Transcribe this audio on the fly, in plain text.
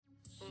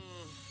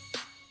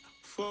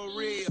For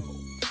real.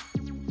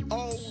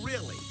 Oh,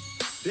 really?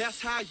 That's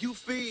how you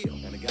feel.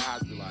 And the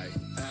guys be like,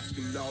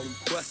 asking all them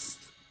questions.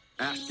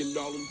 Asking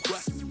all them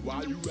questions.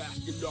 Why you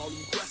asking all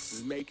them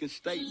questions? Making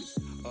statements.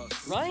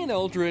 Ryan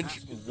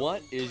Eldridge,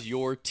 what is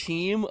your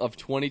team of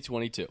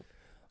 2022?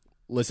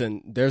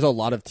 Listen, there's a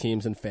lot of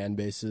teams and fan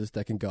bases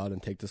that can go out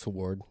and take this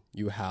award.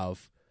 You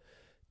have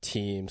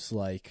teams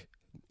like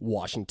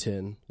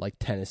Washington, like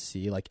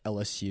Tennessee, like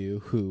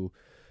LSU, who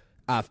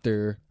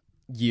after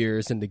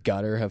years in the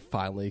gutter have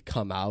finally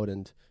come out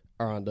and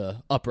are on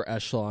the upper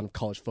echelon of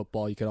college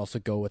football. You could also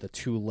go with a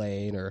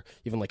Tulane or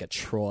even like a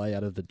Troy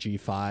out of the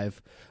G5.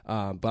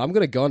 But I'm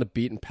going to go on a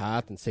beaten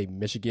path and say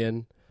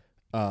Michigan.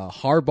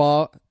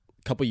 Harbaugh, a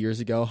couple years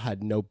ago,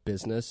 had no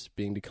business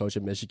being the coach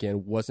of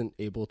Michigan, wasn't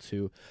able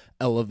to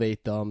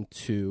elevate them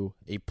to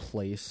a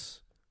place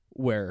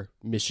where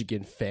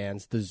Michigan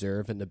fans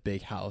deserve and the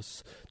big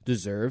house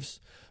deserves.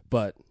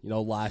 But,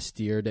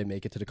 last year they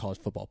make it to the college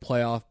football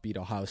playoff, beat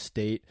Ohio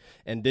State.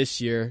 And this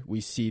year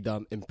we see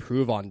them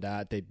improve on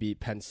that. They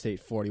beat Penn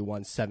State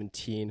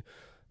 41-17.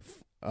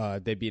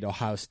 They beat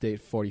Ohio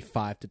State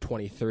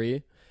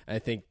 45-23. And I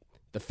think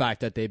the fact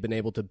that they've been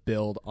able to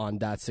build on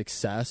that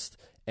success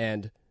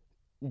and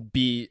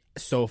be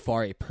so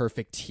far a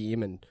perfect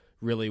team, and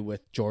really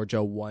with Georgia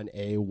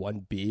 1A,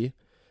 1B,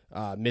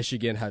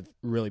 Michigan have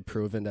really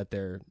proven that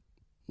they're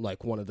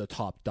like one of the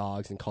top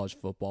dogs in college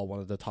football, one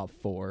of the top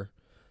 4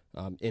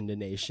 in the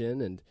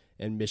nation,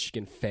 and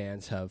Michigan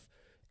fans have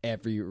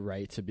every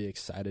right to be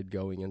excited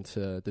going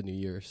into the New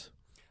Year's.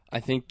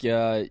 I think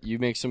you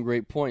make some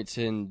great points,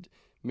 and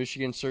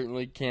Michigan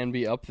certainly can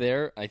be up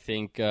there. I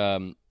think,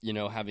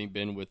 having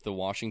been with the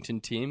Washington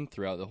team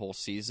throughout the whole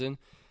season,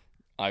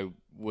 I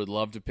would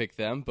love to pick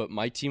them, but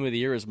my team of the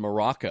year is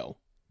Morocco.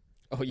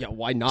 Oh, yeah,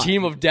 why not?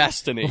 Team of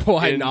destiny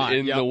why not?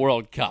 In the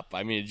World Cup.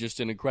 I mean, just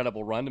an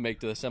incredible run to make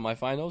to the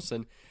semifinals,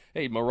 and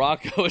hey,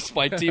 Morocco is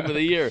my team of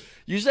the year.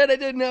 You said it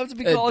didn't have to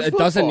be college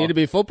football. It doesn't need to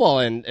be football,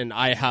 and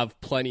I have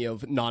plenty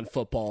of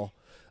non-football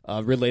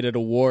related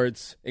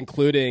awards,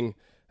 including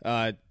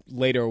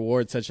later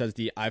awards such as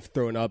the I've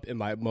thrown up in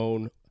my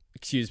own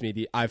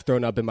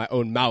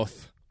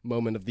mouth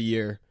moment of the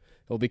year.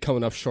 It'll be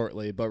coming up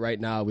shortly, but right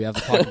now we have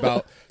to talk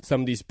about some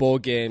of these bowl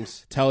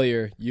games.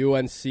 Tellier,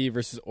 UNC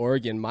versus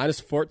Oregon,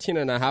 minus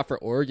 14.5 for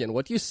Oregon.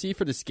 What do you see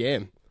for this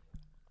game?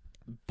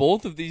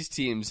 Both of these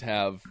teams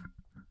have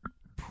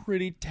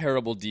pretty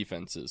terrible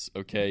defenses,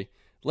 okay?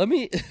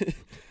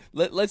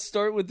 Let's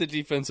start with the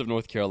defense of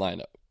North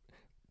Carolina.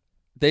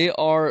 They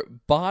are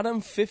bottom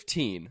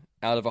 15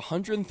 out of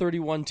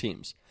 131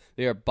 teams.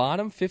 They are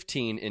bottom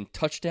 15 in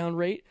touchdown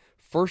rate,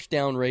 first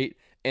down rate,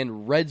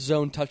 and red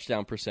zone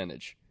touchdown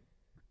percentage.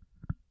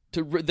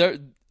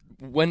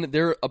 When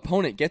their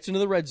opponent gets into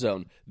the red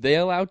zone, they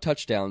allow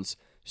touchdowns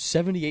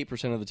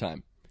 78% of the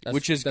time,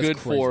 which is good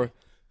crazy. For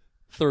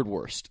third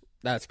worst.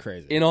 That's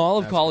crazy. In all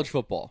of college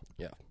football.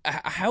 Yeah.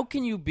 How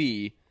can you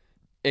be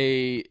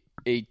a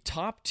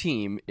top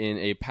team in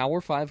a Power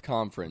 5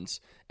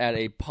 conference at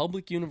a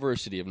public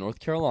university of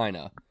North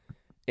Carolina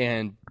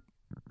and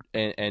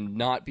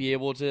not be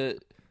able to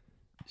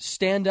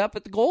stand up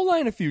at the goal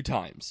line a few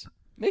times?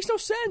 Makes no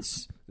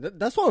sense.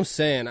 That's what I'm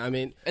saying. I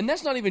mean, and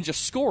that's not even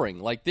just scoring.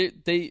 Like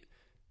they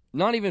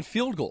not even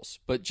field goals,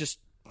 but just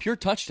pure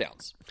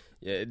touchdowns.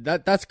 Yeah,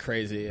 that's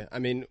crazy. I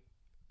mean,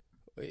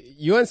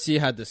 UNC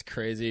had this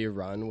crazy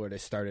run where they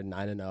started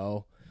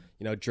 9-0.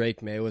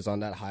 Drake May was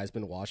on that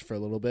Heisman watch for a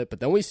little bit, but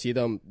then we see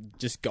them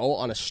just go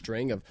on a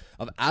string of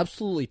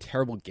absolutely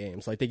terrible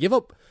games. Like they give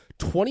up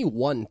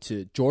 21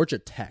 to Georgia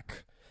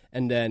Tech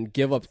and then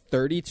give up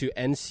 30 to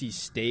NC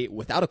State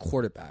without a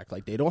quarterback.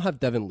 Like they don't have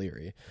Devin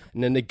Leary.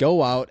 And then they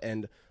go out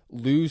and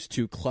lose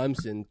to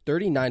Clemson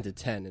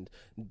 39-10. And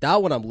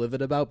that one I'm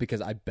livid about because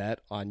I bet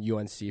on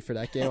UNC for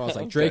that game. I was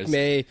like, Drake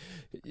May,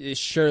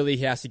 surely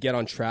he has to get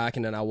on track.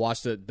 And then I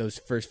watched those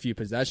first few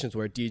possessions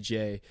where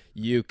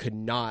DJU could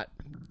not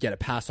get a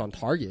pass on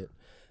target.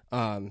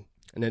 And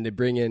then they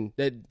bring in,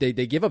 they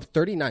give up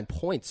 39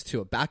 points to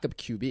a backup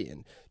QB.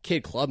 And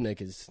Cade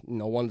Klubnik is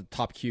one of the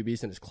top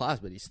QBs in his class,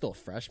 but he's still a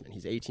freshman.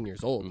 He's 18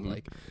 years old. Mm-hmm.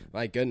 Like,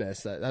 my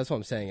goodness, that's what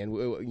I'm saying.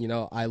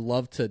 And, I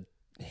love to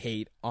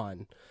hate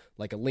on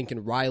like a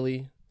Lincoln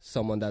Riley,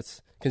 someone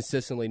that's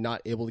consistently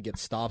not able to get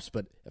stops.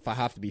 But if I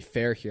have to be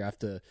fair here, I have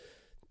to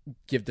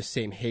give the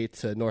same hate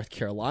to North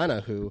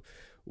Carolina, who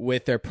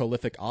with their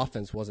prolific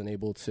offense wasn't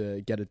able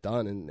to get it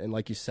done. And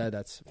like you said,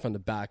 that's from the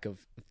back of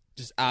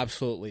just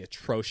absolutely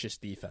atrocious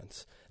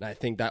defense. And I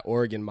think that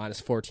Oregon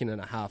minus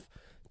 14.5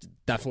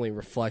 definitely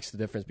reflects the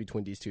difference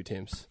between these two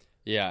teams.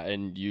 Yeah,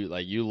 and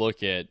you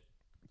look at,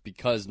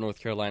 because North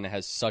Carolina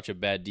has such a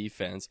bad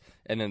defense,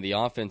 and then the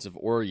offense of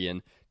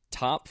Oregon,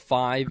 top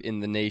 5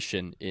 in the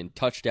nation in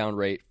touchdown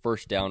rate,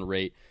 first down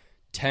rate,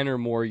 10 or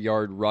more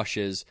yard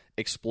rushes,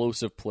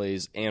 explosive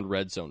plays, and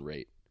red zone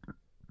rate.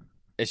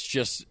 It's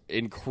just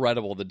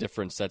incredible the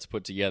difference that's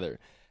put together.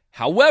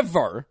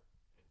 However,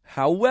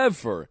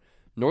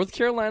 North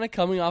Carolina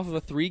coming off of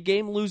a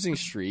 3-game losing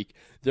streak,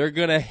 they're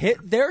going to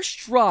hit their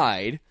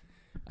stride.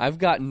 I've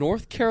got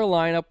North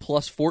Carolina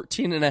plus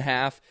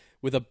 14.5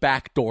 with a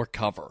backdoor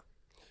cover.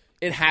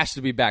 It has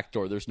to be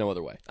backdoor. There's no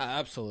other way.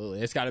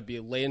 Absolutely. It's got to be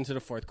late into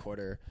the fourth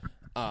quarter.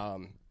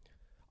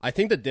 I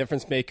think the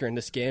difference maker in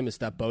this game is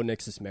that Bo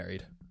Nix is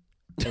married.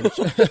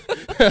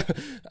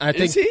 I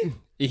think Is he?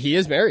 He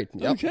is married.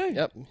 Yep. Okay.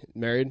 Yep.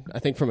 Married, I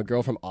think, from a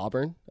girl from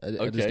Auburn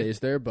at his days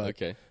there. But,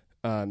 Okay.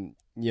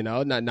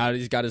 now that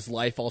he's got his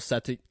life all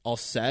set,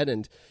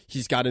 and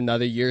he's got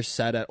another year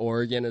set at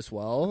Oregon as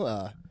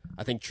well.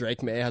 I think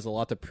Drake May has a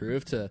lot to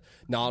prove to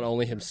not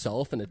only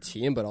himself and the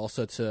team, but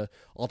also to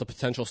all the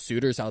potential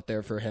suitors out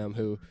there for him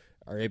who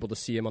are able to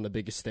see him on the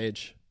biggest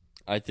stage.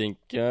 I think,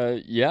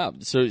 yeah.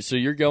 So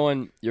you're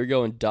going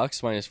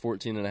Ducks minus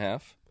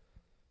 14.5.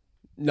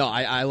 No,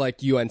 I like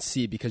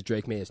UNC because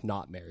Drake May is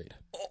not married.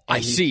 I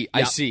see.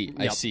 I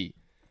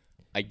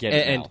get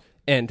it now.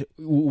 And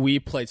we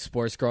played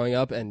sports growing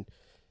up, and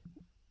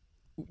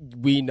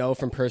we know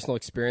from personal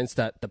experience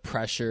that the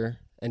pressure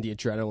and the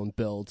adrenaline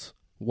builds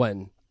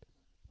when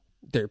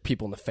there are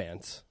people in the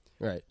fans,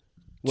 right?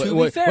 To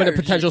When be fair, the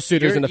potential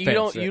suitors in the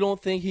fans. You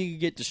don't think he could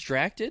get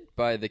distracted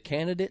by the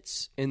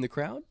candidates in the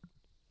crowd?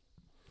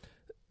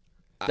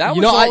 That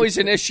was always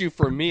an issue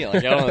for me.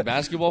 Like out on the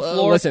basketball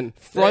floor, listen,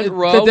 front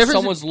row,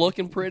 someone's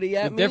looking pretty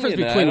at me. The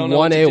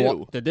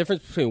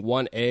difference between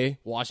 1A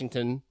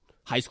Washington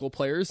high school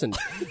players and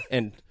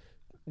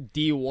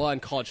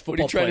D1 college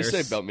football What are you trying players.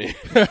 to say about me?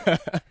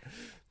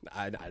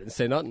 I didn't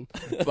say nothing.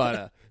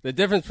 But the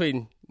difference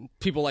between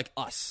people like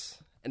us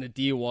and a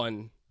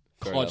D1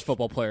 college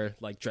football player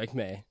like Drake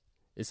May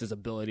is his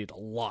ability to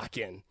lock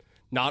in,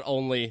 not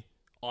only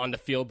on the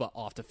field but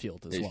off the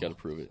field as well. He's got to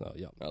prove it. So,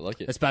 yeah. I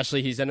like it.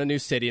 Especially he's in a new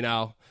city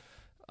now.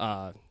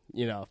 Has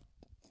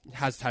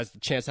the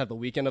chance to have the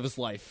weekend of his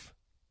life.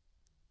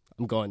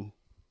 I'm going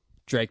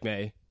Drake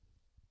May.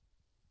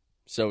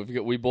 So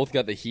we both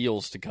got the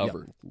heels to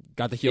cover. Yep.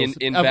 Got the heels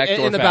in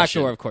backdoor in the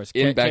fashion. backdoor, of course.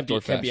 In backdoor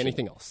can't fashion. be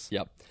anything else.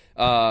 Yep.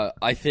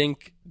 I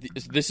think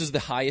this is the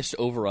highest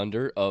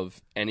over-under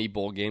of any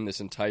bowl game this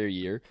entire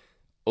year.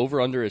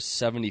 Over-under is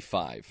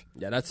 75.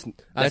 Yeah, that's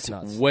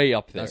nuts. Way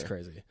up there. That's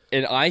crazy.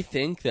 And I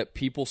think that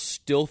people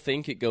still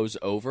think it goes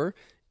over.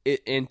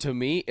 And to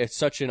me, it's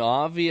such an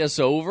obvious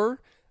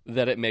over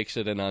that it makes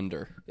it an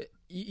under.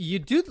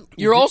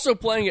 You're also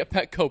playing at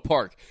Petco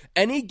Park.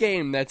 Any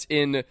game that's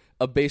in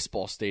a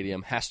baseball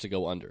stadium has to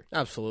go under.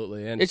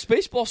 Absolutely. And it's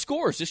baseball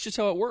scores. It's just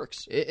how it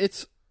works.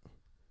 It's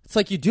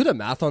like you do the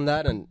math on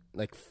that, and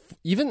like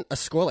even a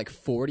score like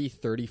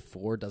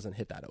 40-34 doesn't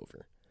hit that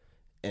over.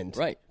 And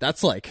right.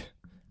 That's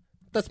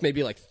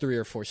maybe like 3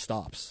 or 4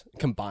 stops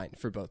combined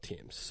for both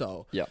teams.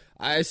 So yeah.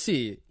 I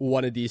see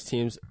one of these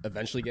teams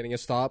eventually getting a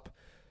stop.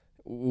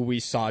 We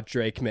saw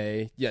Drake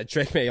May. Yeah,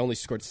 Drake May only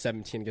scored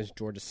 17 against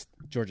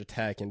Georgia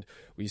Tech, and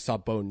we saw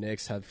Bo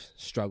Nix have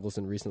struggles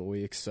in recent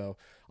weeks. So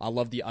I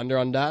love the under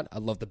on that. I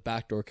love the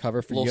backdoor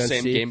cover for UNC.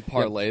 Same game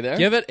parlay there.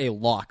 Give it a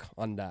lock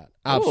on that.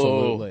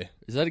 Absolutely. Whoa.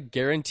 Is that a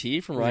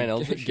guarantee from Ryan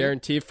Eldridge?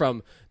 Guarantee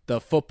from the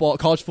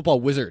college football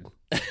wizard,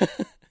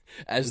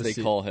 as they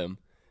call him.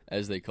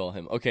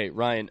 Okay,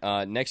 Ryan.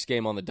 Next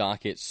game on the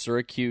docket: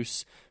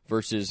 Syracuse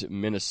versus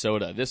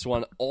Minnesota. This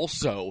one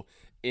also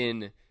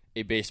in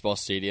a baseball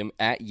stadium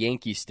at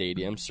Yankee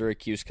Stadium.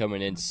 Syracuse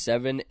coming in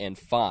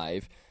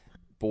 7-5.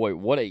 Boy,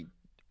 what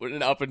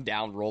an up and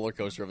down roller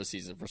coaster of a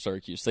season for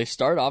Syracuse. They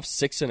start off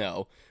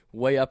 6-0,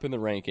 way up in the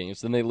rankings.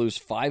 Then they lose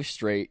 5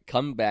 straight,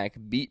 come back,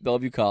 beat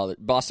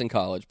Boston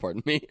College.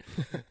 Pardon me.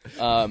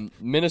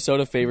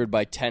 Minnesota favored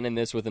by 10 in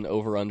this with an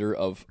over/under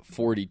of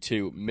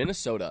 42.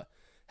 Minnesota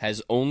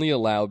has only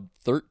allowed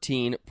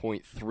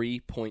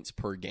 13.3 points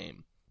per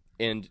game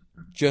and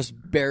just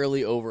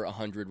barely over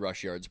 100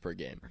 rush yards per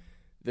game.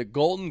 The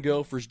Golden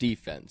Gophers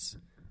defense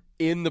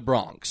in the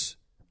Bronx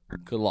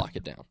could lock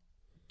it down.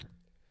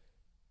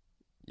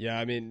 Yeah,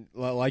 I mean,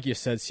 like you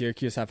said,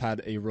 Syracuse have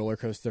had a roller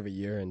coaster of a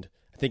year, and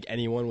I think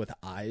anyone with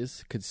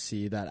eyes could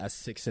see that as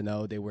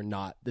 6-0, they were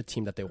not the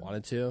team that they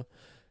wanted to,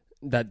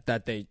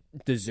 that they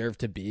deserved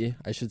to be,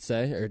 I should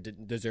say, or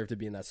deserve to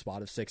be in that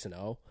spot of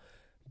 6-0.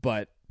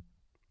 But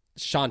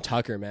Sean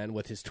Tucker, man,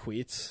 with his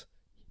tweets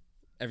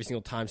every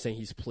single time saying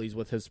he's pleased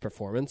with his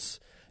performance,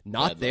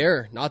 not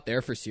there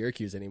for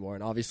Syracuse anymore,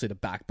 and obviously the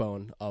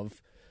backbone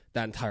of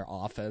that entire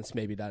offense,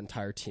 maybe that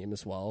entire team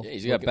as well. Yeah,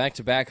 he's got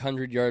back-to-back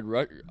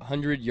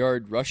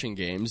 100-yard rushing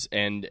games,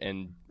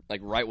 and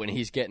like right when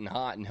he's getting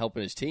hot and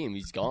helping his team,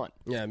 he's gone.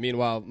 Yeah,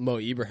 meanwhile, Mo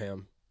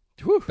Ibrahim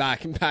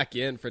back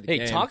in for the game.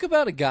 Hey, talk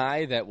about a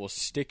guy that will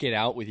stick it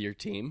out with your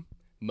team.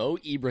 Mo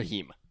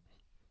Ibrahim.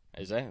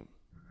 Is that?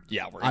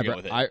 Yeah, we're going to go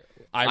with it.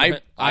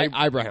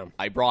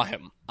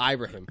 Ibrahim.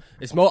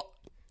 It's Mo.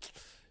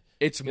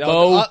 It's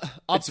Mo.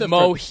 It's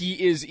Mo.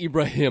 He is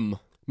Ibrahim.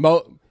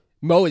 Mo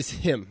is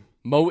him.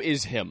 Mo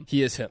is him.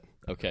 He is him.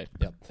 Okay.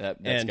 Yep.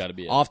 That's got to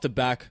be it. Off the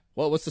back,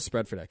 what's the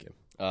spread for that game?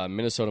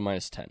 Minnesota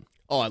minus 10.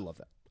 Oh, I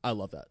love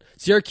that.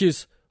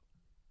 Syracuse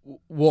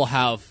will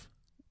have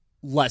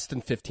less than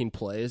 15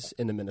 plays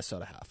in the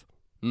Minnesota half.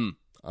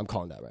 I'm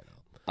calling that right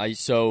now.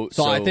 So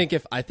I think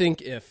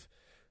if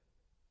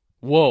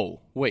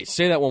Whoa. Wait,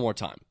 say that one more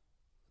time.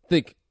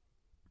 Think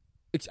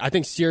I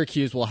think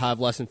Syracuse will have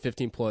less than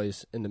 15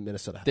 plays in the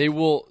Minnesota half. They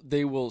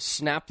will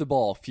snap the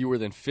ball fewer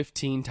than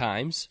 15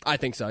 times. I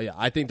think so. Yeah,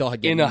 I think they'll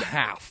get in a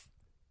half.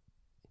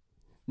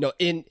 No,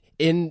 in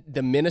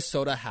the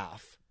Minnesota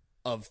half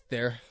of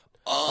their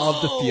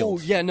of the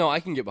field. Yeah, no, I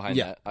can get behind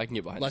that. I can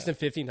get behind less that.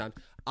 than 15 times.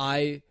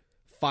 I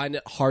find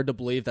it hard to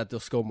believe that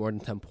they'll score more than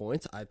 10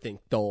 points. I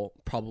think they'll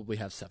probably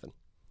have 7.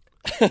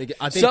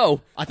 I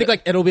think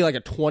like it'll be like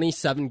a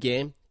 27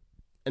 game,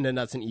 and then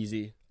that's an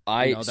easy.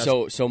 My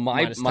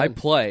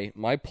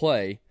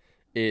play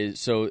is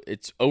so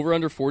it's over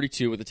under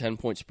 42 with a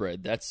 10-point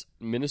spread. That's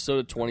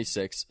Minnesota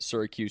 26,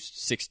 Syracuse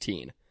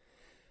 16.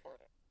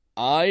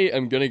 I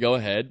am gonna go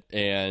ahead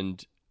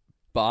and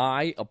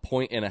buy a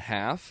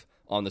 1.5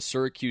 on the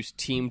Syracuse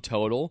team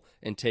total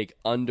and take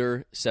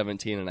under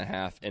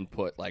 17.5 and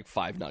put like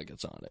 5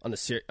 nuggets on it. On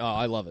the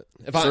I love it.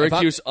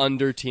 Syracuse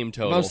under team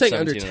total. If I'm saying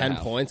under 10 17.5.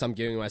 points, I'm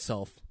giving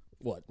myself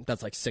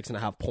that's like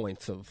 6.5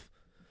 points of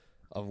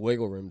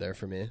wiggle room there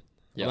for me.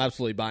 Yep. I'm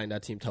absolutely buying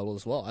that team total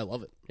as well. I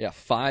love it. Yeah,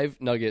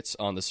 5 nuggets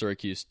on the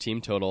Syracuse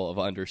team total of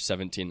under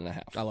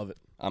 17.5. I love it.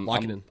 I'm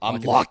locked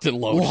and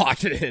loaded.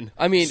 Locked it in.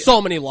 I mean,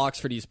 so many locks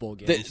for these bowl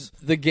games.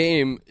 The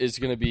game is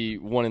going to be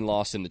won and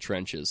lost in the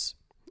trenches.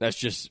 That's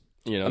just,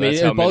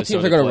 that's how both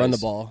teams are going to run the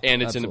ball.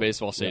 And it's in a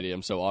baseball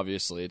stadium, so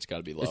obviously it's got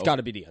to be low. It's got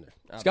to be the under.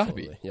 It's got to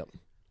be. Yep.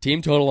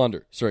 Team total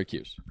under,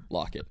 Syracuse.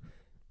 Lock it.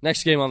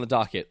 Next game on the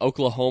docket,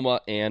 Oklahoma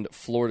and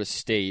Florida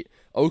State.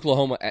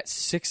 Oklahoma at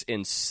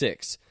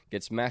 6-6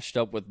 gets matched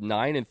up with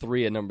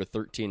 9-3 at number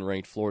 13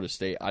 ranked Florida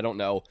State. I don't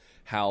know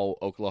how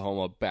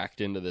Oklahoma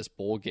backed into this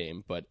bowl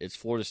game, but it's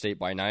Florida State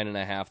by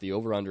 9.5. The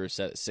over-under is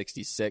set at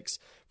 66.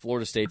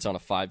 Florida State's on a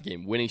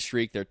 5-game winning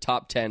streak. They're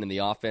top 10 in the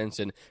offense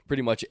in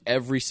pretty much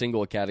every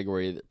single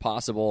category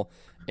possible.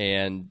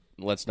 And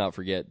let's not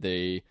forget,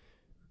 they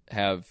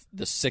have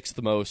the 6th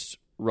most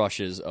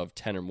rushes of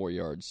 10 or more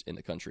yards in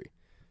the country.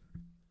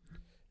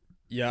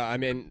 Yeah, I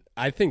mean,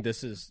 I think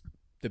this is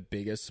the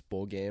biggest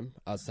bowl game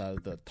outside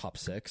of the top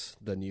 6,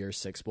 the New Year's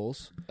 6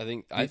 bowls. I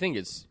think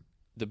it's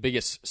the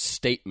biggest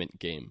statement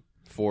game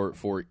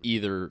for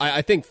either.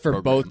 I think for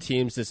program. both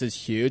teams, this is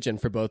huge, and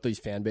for both these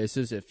fan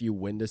bases, if you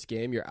win this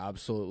game, you're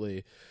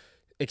absolutely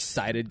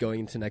excited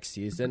going into next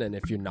season, and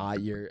if you're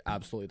not, you're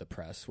absolutely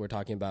depressed. We're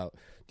talking about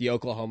the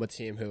Oklahoma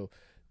team who,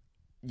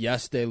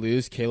 yes, they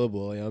lose Caleb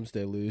Williams,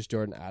 they lose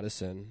Jordan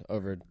Addison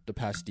over the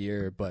past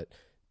year, but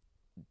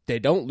they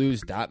don't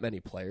lose that many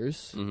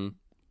players. Mm-hmm.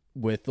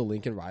 With the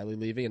Lincoln Riley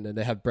leaving, and then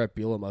they have Brett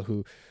Bielema,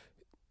 who,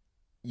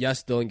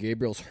 yes, Dylan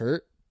Gabriel's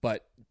hurt,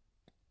 but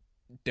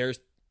their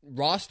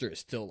roster is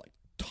still like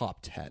top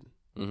 10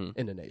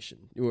 in the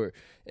nation.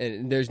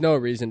 And there's no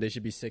reason they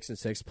should be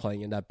 6-6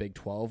 playing in that Big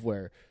 12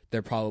 where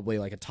they're probably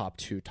like a top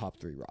 2, top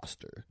 3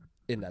 roster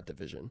in that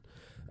division.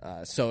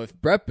 So if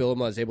Brett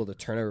Bielema is able to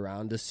turn it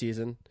around this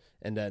season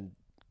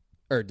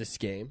or this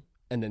game,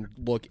 and then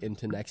look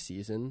into next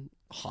season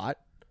hot,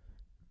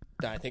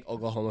 I think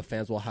Oklahoma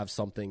fans will have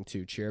something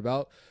to cheer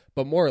about.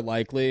 But more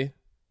likely,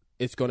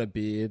 it's going to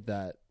be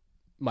that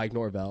Mike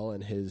Norvell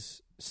and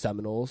his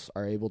Seminoles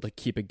are able to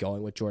keep it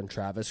going with Jordan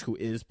Travis, who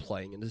is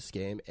playing in this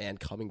game and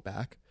coming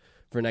back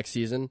for next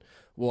season,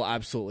 will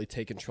absolutely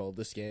take control of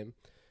this game.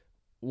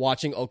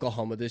 Watching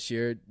Oklahoma this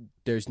year,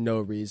 there's no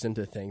reason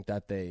to think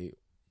that they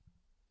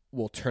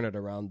will turn it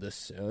around this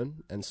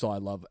soon. And so I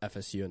love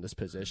FSU in this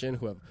position,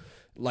 who have,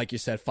 like you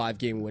said,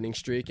 5-game winning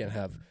streak and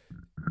have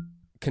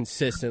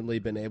consistently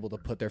been able to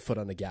put their foot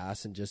on the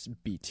gas and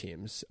just beat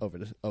teams over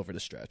the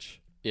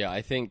stretch. Yeah,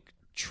 I think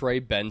Trey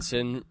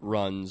Benson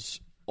runs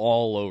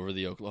all over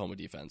the Oklahoma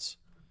defense.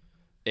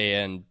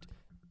 And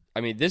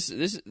I mean,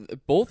 this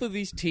both of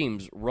these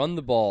teams run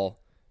the ball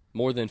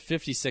more than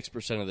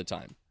 56% of the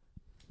time.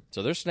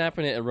 So they're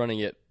snapping it and running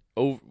it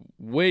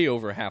way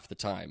over half the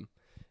time.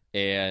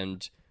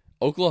 And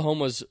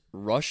Oklahoma's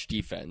rush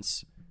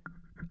defense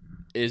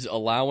is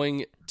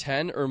allowing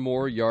 10 or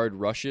more yard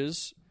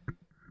rushes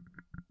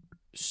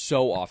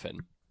so often,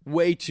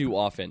 way too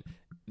often.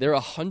 They're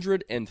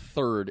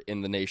 103rd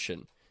in the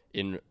nation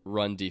in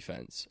run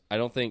defense.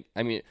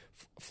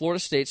 Florida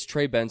State's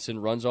Trey Benson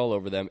runs all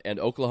over them, and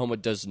Oklahoma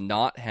does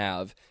not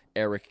have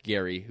Eric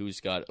Gary, who's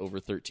got over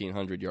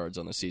 1,300 yards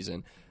on the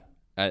season,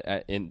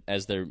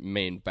 as their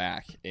main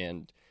back.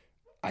 And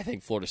I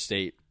think Florida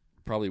State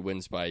probably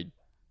wins by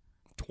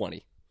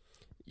 20.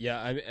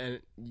 Yeah,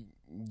 and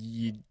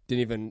you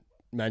didn't even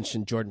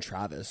mention Jordan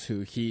Travis,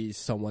 who he's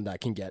someone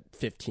that can get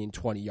 15,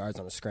 20 yards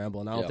on a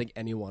scramble, and I don't think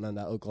anyone on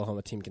that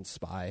Oklahoma team can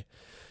spy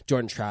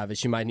Jordan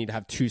Travis. You might need to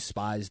have 2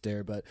 spies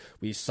there, but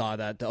we saw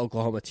that the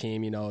Oklahoma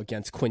team,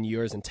 against Quinn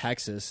Ewers in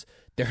Texas,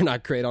 they're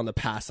not great on the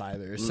pass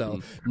either.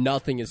 So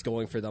nothing is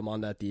going for them on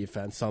that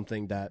defense,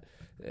 something that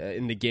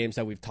in the games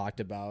that we've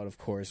talked about, of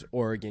course,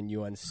 Oregon,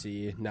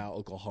 UNC, now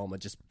Oklahoma,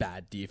 just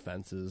bad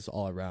defenses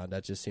all around.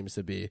 That just seems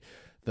to be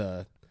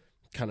the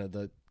kind of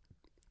the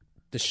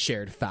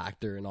shared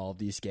factor in all of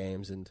these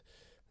games. And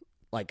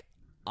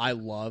I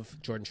love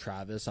Jordan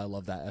Travis. I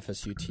love that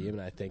FSU team,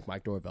 and I think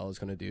Mike Norvell is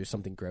going to do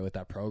something great with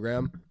that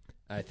program.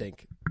 I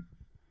think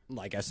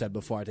like I said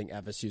before, I think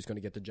FSU is going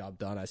to get the job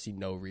done. I see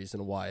no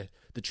reason why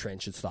the train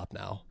should stop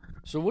now.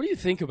 So what do you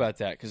think about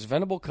that? Because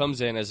Venable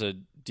comes in as a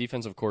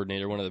defensive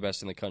coordinator, one of the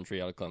best in the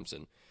country out of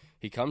Clemson.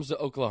 He comes to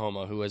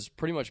Oklahoma, who has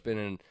pretty much been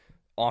an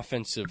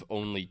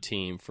offensive-only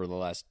team for the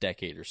last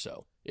decade or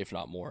so, if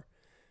not more.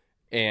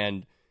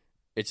 And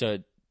it's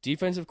a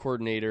defensive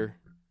coordinator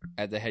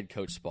at the head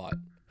coach spot.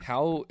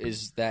 How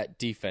is that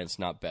defense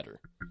not better?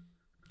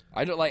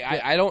 I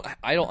don't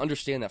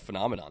understand that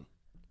phenomenon.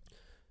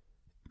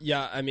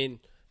 Yeah, I mean,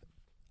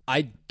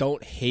 I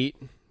don't hate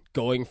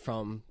going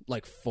from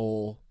a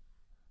full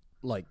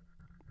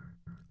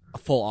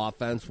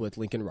offense with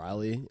Lincoln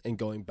Riley and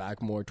going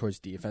back more towards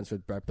defense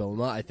with Brett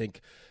Bielema. I think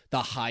the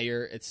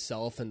hire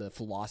itself and the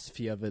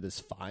philosophy of it is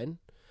fine.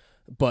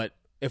 But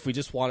if we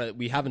just want to,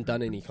 we haven't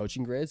done any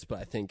coaching grades, but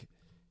I think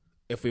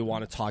if we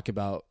want to talk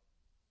about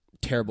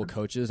terrible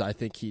coaches, I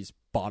think he's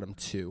bottom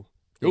 2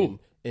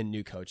 in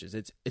new coaches.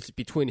 It's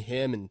between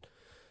him and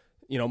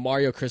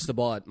Mario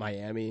Cristobal at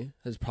Miami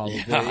has probably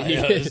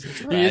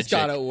he's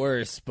got it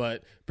worse.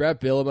 But Brett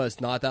Bielema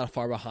is not that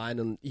far behind,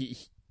 and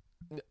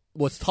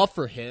what's tough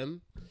for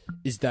him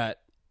is that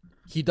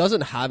he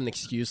doesn't have an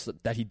excuse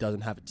that he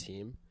doesn't have a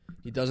team.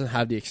 He doesn't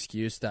have the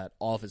excuse that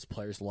all of his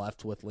players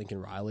left with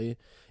Lincoln Riley.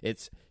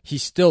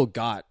 He's still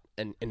got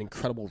an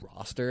incredible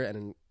roster,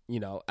 and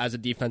as a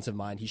defensive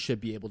mind, he should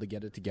be able to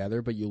get it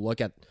together. But you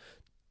look at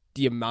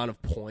the amount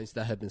of points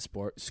that have been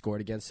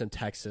scored against him.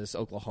 Texas,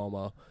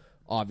 Oklahoma,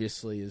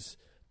 obviously is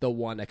the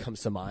one that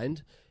comes to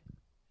mind,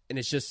 and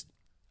it's just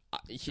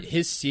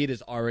his seat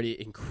is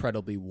already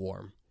incredibly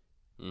warm.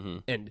 Mm-hmm.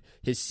 And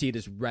his seat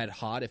is red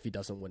hot if he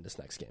doesn't win this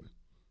next game.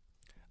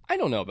 I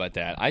don't know about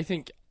that. I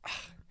think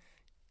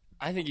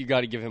you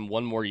got to give him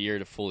one more year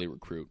to fully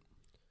recruit.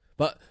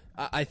 But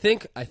I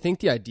think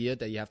the idea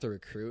that you have to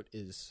recruit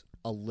is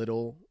a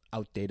little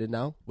outdated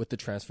now with the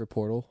transfer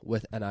portal,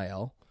 with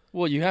NIL.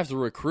 Well, you have to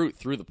recruit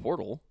through the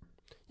portal.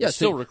 Yeah,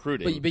 still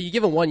recruiting. But you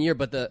give him 1 year.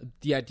 But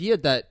the idea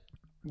that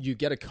you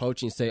get a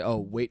coach and say, "Oh,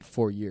 wait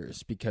 4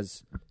 years,"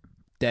 because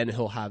then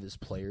he'll have his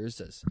players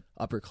as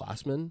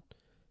upperclassmen,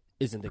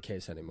 isn't the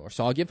case anymore.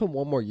 So I'll give him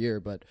 1 more year,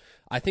 but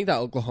I think that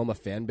Oklahoma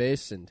fan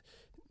base and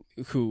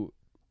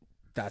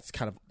that's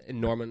kind of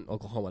in Norman,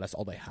 Oklahoma, that's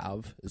all they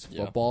have is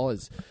football.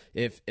 Is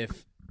if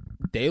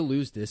they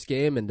lose this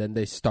game and then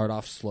they start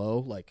off slow,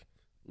 like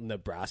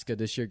Nebraska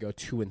this year, go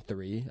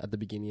 2-3 at the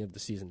beginning of the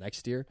season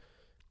next year,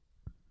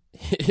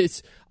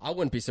 I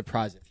wouldn't be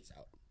surprised if he's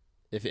out.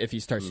 If he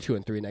starts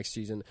 2-3 next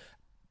season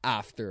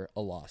after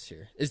a loss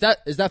here. Is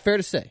that fair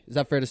to say?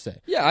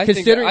 Yeah, I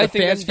think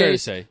that's fair to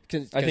say.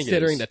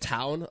 Considering the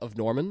town of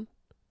Norman,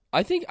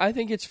 I think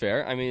it's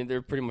fair. I mean,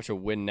 they're pretty much a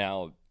win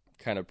now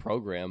kind of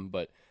program,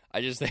 but I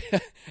just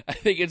I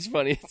think it's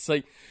funny. It's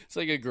like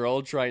a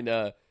girl trying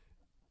to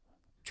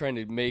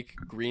make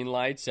green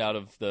lights out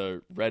of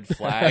the red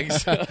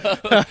flags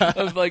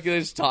of like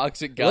this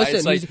toxic guy. Listen,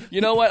 it's like,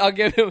 you know what?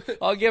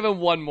 I'll give him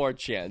one more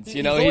chance.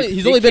 He's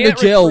only been to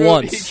jail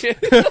once.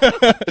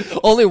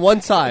 Only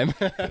one time.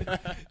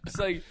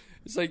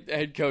 It's like the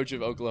head coach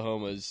of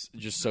Oklahoma is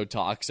just so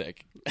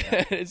toxic.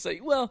 It's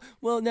like, well,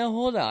 now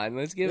hold on.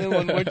 Let's give him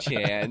one more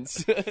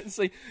chance. It's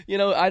like,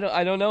 I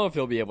don't know if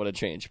he'll be able to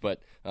change,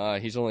 but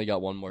he's only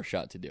got one more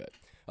shot to do it.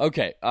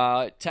 Okay,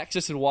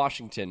 Texas and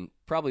Washington,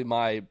 probably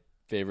my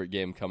favorite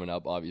game coming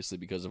up, obviously,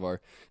 because of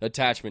our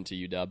attachment to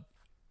UW.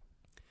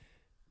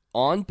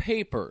 On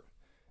paper,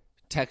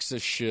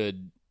 Texas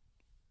should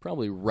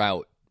probably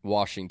rout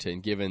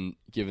Washington, given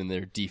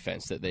their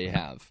defense that they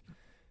have.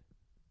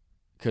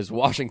 Because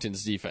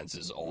Washington's defense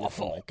is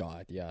awful. Oh, my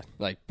God, yeah.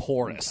 Like,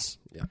 porous.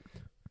 Yeah.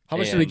 How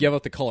much did we give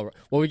up to Colorado?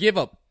 Well, we gave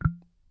up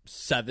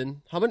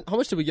 7. How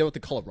much did we give up to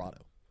Colorado?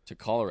 To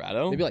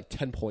Colorado? Maybe like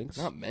 10 points.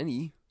 Not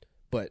many.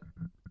 But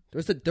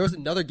there was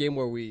another game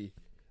where we,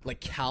 like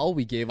Cal,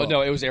 we gave up. Oh,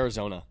 no, it was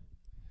Arizona.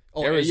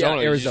 Oh,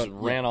 Arizona Arizona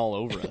just ran all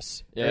over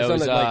us. Yeah,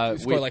 Arizona, we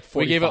scored like 45.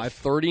 We gave up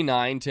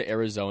 39 to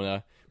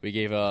Arizona. We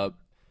gave up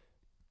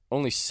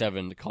only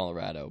 7 to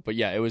Colorado. But,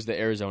 yeah, it was the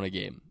Arizona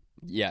game.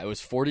 Yeah, it was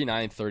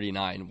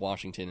 49-39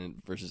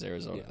 Washington versus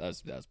Arizona. Yeah.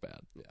 That's bad.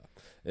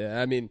 Yeah.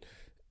 I mean,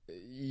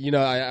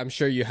 I'm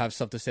sure you have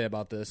stuff to say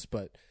about this,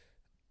 but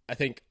I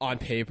think on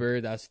paper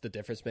that's the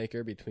difference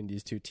maker between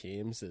these two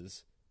teams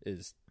is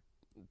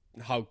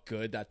how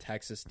good that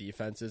Texas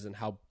defense is and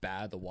how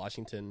bad the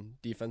Washington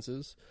defense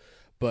is.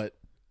 But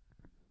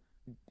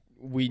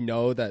we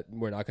know that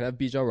we're not going to have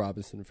Bijan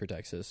Robinson for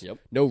Texas. Yep.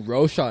 No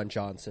Roshan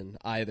Johnson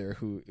either,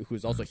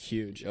 who's also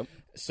huge. Yep.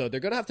 So they're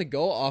going to have to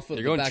go off of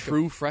They're going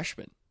true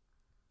freshmen.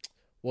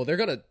 Well, they're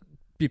going to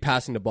be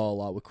passing the ball a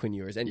lot with Quinn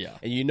Ewers. And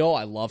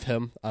I love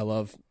him. I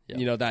love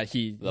that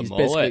he's mullet.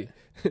 Basically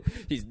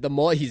he's the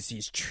mullet.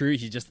 He's true.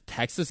 He's just a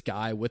Texas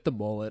guy with the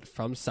mullet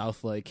from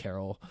Southlake,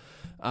 Carroll.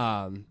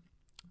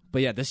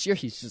 But yeah, this year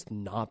he's just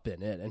not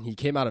been it. And he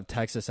came out of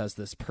Texas as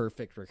this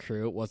perfect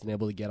recruit, wasn't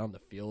able to get on the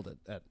field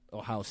at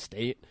Ohio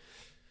State.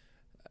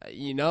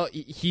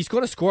 He's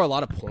going to score a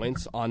lot of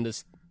points on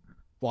this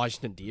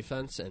Washington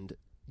defense. And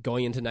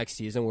going into next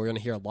season, we're going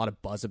to hear a lot of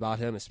buzz about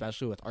him,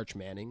 especially with Arch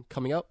Manning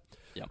coming up.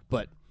 Yeah.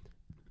 But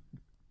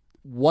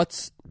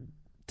what's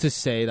to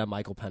say that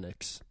Michael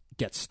Penix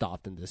gets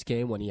stopped in this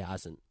game when he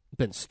hasn't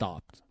been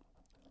stopped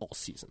all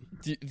season?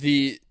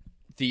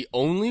 The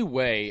only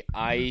way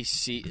I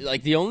see,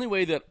 like the only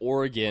way that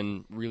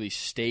Oregon really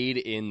stayed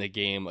in the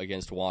game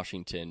against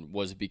Washington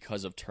was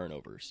because of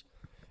turnovers.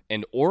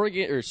 And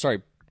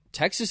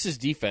Texas's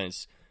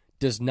defense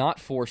does not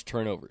force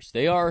turnovers.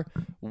 They are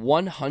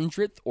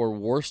 100th or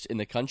worst in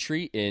the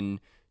country in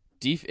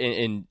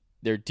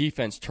their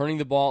defense turning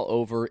the ball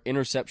over,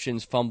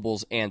 interceptions,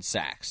 fumbles, and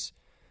sacks.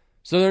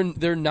 So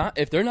they're not,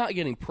 if they're not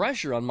getting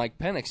pressure on Mike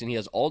Penix and he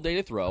has all day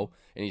to throw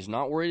and he's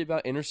not worried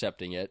about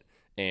intercepting it,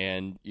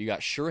 and you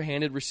got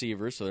sure-handed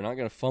receivers, so they're not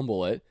going to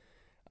fumble it,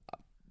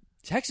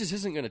 Texas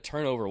isn't going to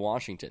turn over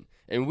Washington.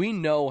 And we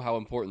know how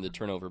important the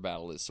turnover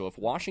battle is. So if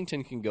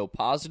Washington can go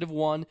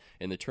 +1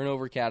 in the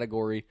turnover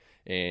category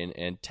and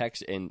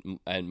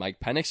Mike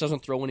Penix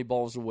doesn't throw any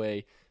balls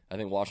away, I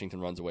think Washington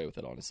runs away with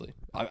it, honestly.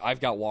 I've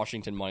got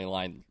Washington money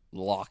line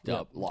locked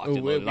and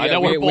loaded. I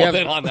know we're both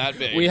in on that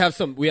big. We have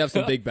some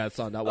big bets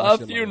on that.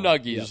 A few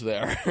nuggies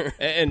there.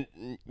 And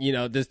you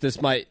know, this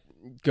might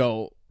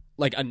go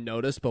like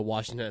unnoticed, but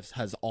Washington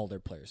has all their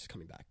players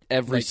coming back.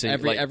 Every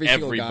single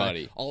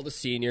guy, all the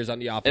seniors on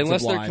the offensive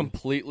unless line. They're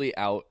completely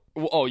out.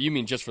 Oh, you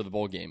mean just for the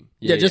bowl game?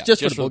 Just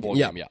for the bowl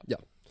game. Yeah.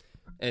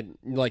 And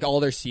like all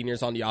their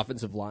seniors on the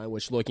offensive line,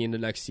 which looking into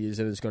next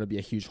season is going to be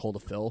a huge hole to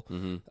fill.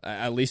 Mm-hmm.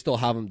 At least they'll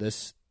have them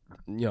this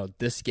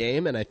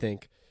game, and I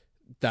think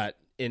that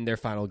in their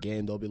final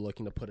game they'll be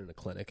looking to put in a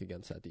clinic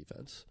against that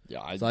defense.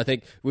 Yeah, so I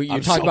think you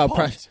talk about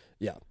pressure.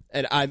 Yeah,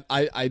 and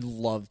I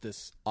love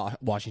this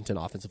Washington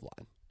offensive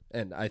line.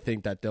 And I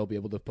think that they'll be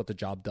able to put the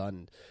job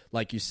done.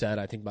 Like you said,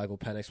 I think Michael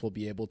Penix will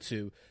be able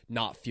to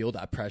not feel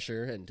that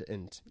pressure.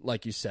 And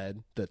like you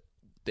said, the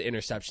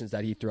interceptions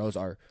that he throws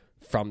are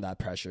from that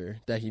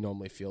pressure that he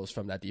normally feels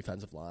from that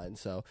defensive line.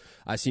 So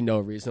I see no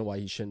reason why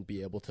he shouldn't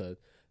be able to,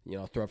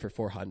 throw for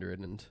 400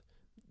 and,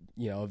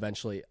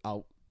 eventually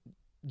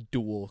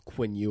out-duel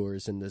Quinn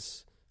Ewers in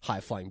this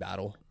high-flying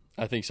battle.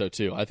 I think so,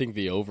 too. I think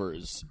the over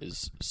is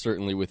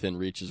certainly within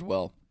reach as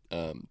well.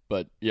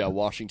 But yeah,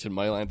 Washington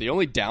money line. The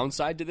only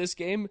downside to this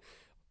game,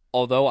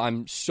 although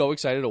I'm so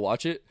excited to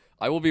watch it,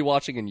 I will be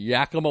watching in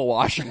Yakima,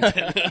 Washington.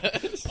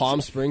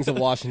 Palm Springs of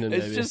Washington,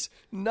 It's baby. just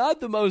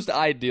not the most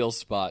ideal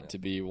spot to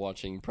be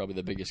watching probably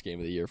the biggest game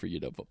of the year for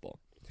UW football.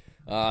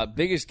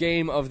 Biggest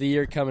game of the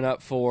year coming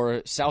up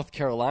for South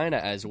Carolina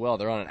as well.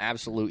 They're on an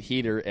absolute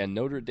heater, and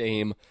Notre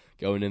Dame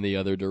going in the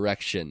other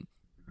direction.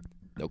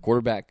 No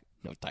quarterback,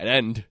 no tight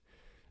end.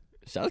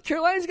 South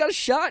Carolina's got a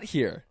shot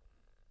here.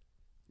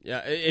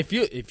 Yeah, if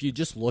you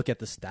just look at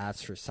the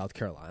stats for South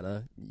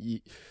Carolina,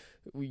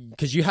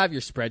 because you have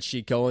your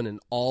spreadsheet going, and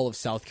all of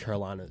South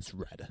Carolina is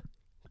red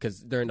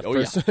because they're in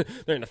the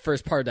they're in the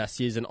first part of that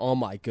season. Oh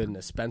my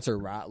goodness, Spencer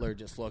Rattler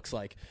just looks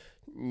like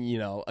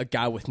a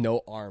guy with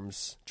no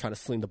arms trying to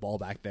sling the ball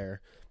back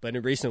there. But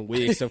in recent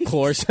weeks, of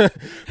course, slinging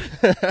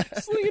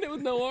it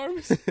with no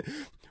arms.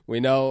 We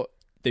know.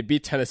 They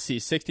beat Tennessee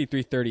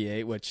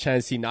 63-38, which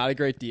Tennessee, not a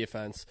great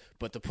defense,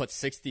 but to put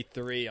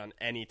 63 on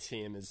any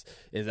team is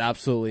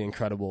absolutely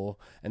incredible.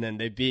 And then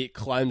they beat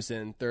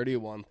Clemson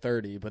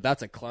 31-30, but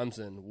that's a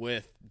Clemson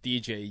with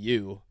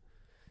DJU.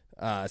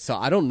 So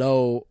I don't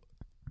know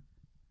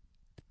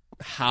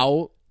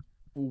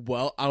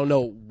I don't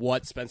know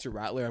what Spencer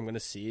Rattler I'm going to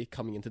see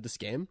coming into this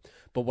game.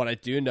 But what I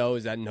do know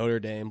is that Notre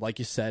Dame, like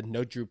you said,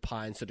 no Drew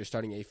Pine, so they're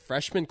starting a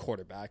freshman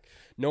quarterback.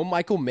 No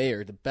Michael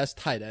Mayer, the best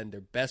tight end, their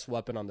best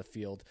weapon on the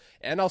field.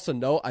 And also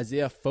no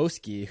Isaiah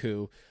Foskey,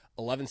 who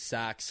 11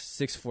 sacks,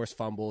 6 forced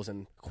fumbles,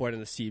 and according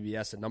to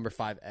CBS, a number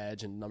 5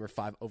 edge and number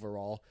 5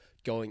 overall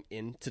going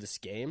into this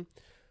game.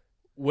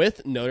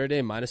 With Notre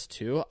Dame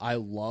 -2, I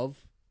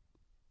love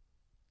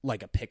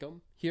like a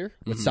pick'em here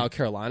with South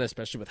Carolina,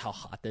 especially with how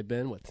hot they've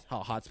been, with how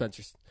hot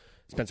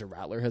Spencer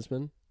Rattler has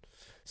been.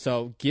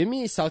 So give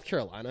me South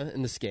Carolina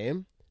in this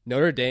game.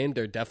 Notre Dame,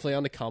 they're definitely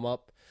on the come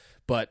up,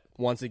 but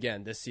once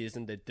again, this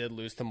season they did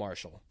lose to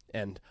Marshall,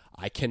 and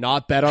I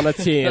cannot bet on a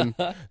team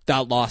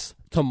that lost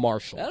to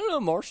Marshall. I don't know.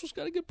 Marshall's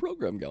got a good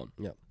program going.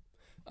 Yeah.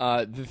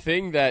 The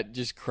thing that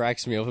just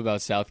cracks me up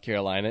about South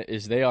Carolina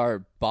is they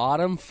are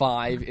bottom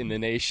 5 in the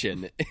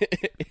nation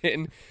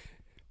in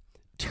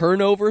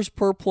turnovers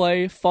per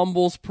play,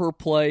 fumbles per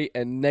play,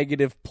 and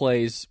negative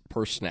plays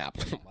per snap.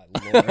 Oh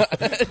my lord!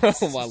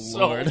 Oh my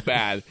lord! So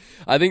bad.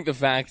 I think the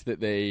fact that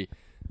they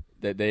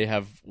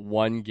have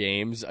won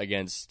games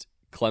against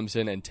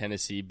Clemson and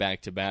Tennessee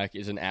back to back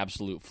is an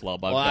absolute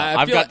flub.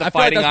 I've got the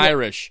Fighting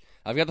Irish.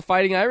 I've got the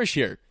Fighting Irish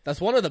here.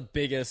 That's one of the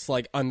biggest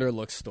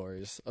underlooked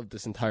stories of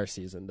this entire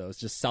season, though. It's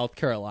just South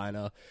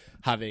Carolina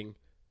having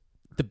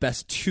the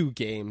best 2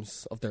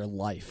 games of their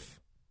life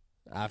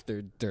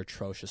after their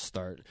atrocious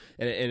start,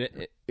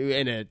 in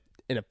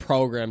a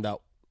program that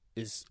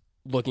is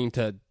looking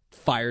to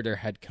fire their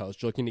head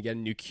coach, looking to get a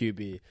new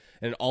QB,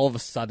 and all of a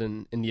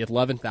sudden, in the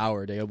 11th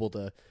hour, they're able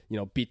to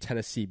beat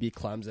Tennessee, beat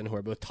Clemson, who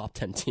are both top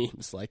 10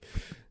 teams. Like,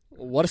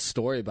 what a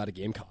story about a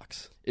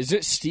Gamecocks. Is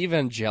it Steve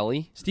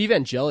Angeli? Steve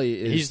Angeli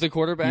is he's the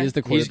quarterback. He is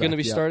the quarterback. He's going to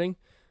be starting.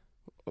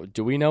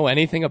 Do we know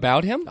anything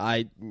about him?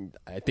 I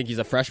think he's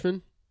a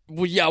freshman.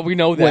 Well, yeah, we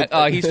know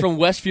that. He's from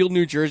Westfield,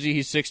 New Jersey.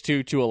 He's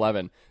 6'2",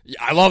 211. Yeah,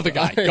 I love the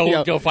guy.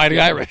 Go Fighting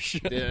Irish.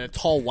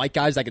 Tall white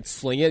guys that can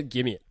sling it.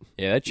 Give me it.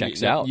 Yeah, that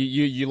checks out.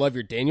 You love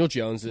your Daniel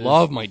Joneses.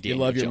 Love my Daniel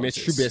You love your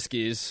Joneses. Mitch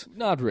Trubisky's.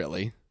 Not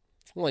really.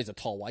 Well, he's a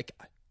tall white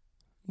guy.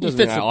 Doesn't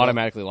mean I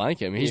automatically like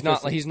him. He's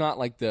not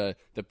like the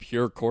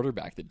pure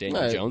quarterback that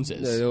Daniel Jones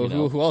is.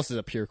 Who else is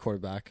a pure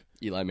quarterback?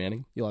 Eli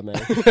Manning.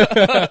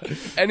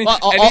 Any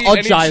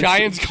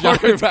Giants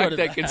quarterback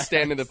that can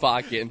stand in the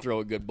pocket and throw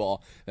a good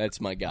ball. That's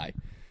my guy.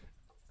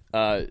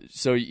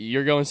 So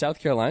you're going South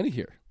Carolina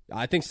here.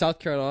 I think South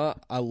Carolina,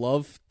 I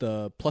love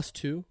the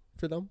 +2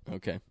 for them.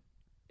 Okay.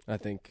 I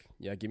think,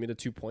 give me the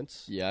 2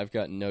 points. Yeah, I've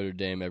got Notre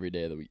Dame every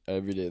day of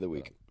the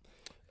week.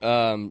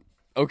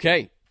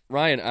 Okay,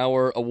 Ryan,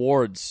 our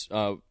awards.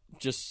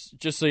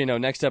 Just so you know,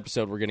 next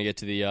episode we're going to get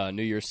to the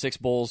New Year's Six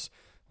Bowls.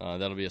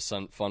 That'll be a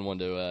fun one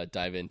to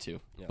dive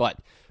into. Yeah. But,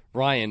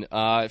 Ryan,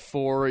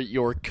 for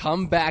your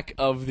comeback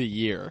of the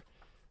year,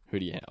 who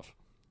do you have?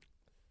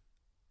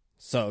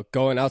 So,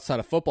 going outside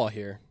of football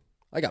here,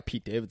 I got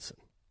Pete Davidson.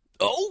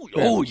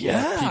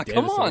 Yeah.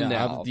 Come on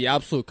now. The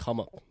absolute come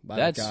up by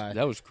that guy.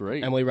 That was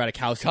great. Emily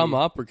Ratajkowski. Come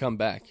up or come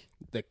back?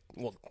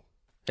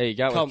 Hey, you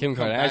got with Kim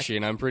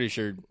Kardashian. I'm pretty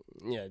sure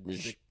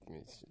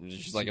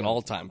she's like an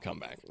all-time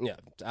comeback. Yeah,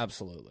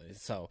 absolutely.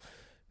 So,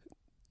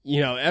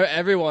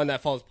 everyone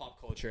that follows pop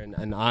culture,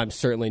 and I'm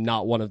certainly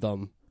not one of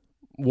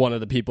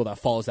the people that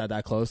follows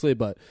that closely,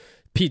 but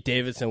Pete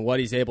Davidson, what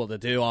he's able to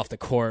do off the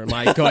court,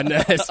 my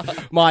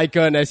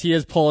goodness, he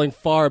is pulling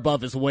far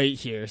above his weight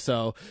here.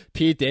 So,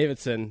 Pete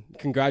Davidson,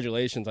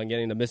 congratulations on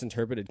getting the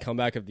misinterpreted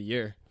comeback of the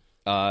year.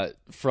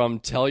 From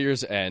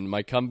Tellier's end,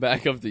 my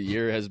comeback of the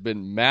year has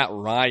been Matt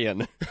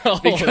Ryan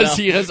because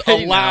he has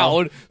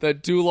allowed the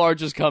two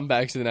largest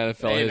comebacks in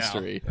NFL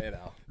history.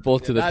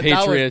 Both to the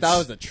Patriots. That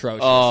was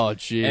atrocious. Oh,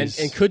 jeez.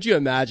 And could you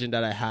imagine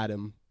that I had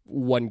him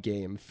one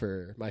game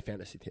for my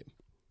fantasy team?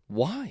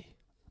 Why?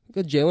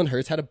 Because Jalen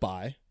Hurts had a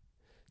bye.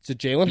 So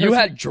Jalen Hurts. You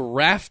had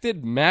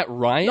drafted Matt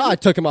Ryan? No, I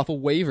took him off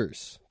of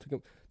waivers.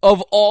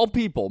 Of all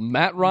people,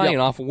 Matt Ryan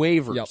off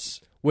waivers. Yep.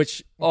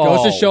 Which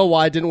goes to show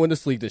why I didn't win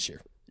this league this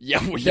year. Yeah,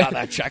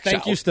 that checks out.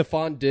 Thank you,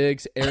 Stephon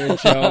Diggs, Aaron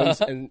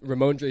Jones, and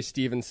Ramondre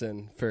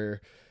Stevenson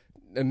for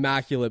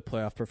immaculate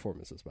playoff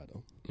performances by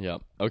them.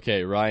 Yep.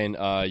 Okay, Ryan,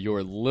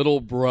 your little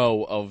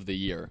bro of the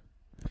year.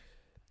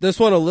 This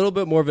one a little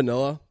bit more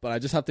vanilla, but I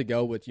just have to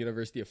go with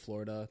University of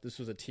Florida. This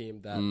was a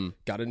team that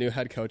got a new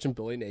head coach in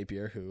Billy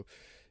Napier, who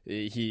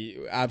he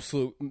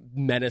absolute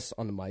menace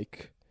on the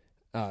mic.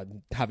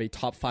 Have a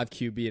top 5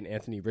 QB in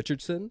Anthony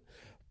Richardson,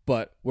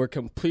 but were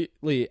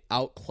completely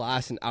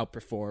outclassed and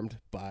outperformed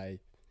by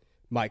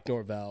Mike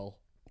Norvell,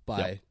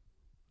 by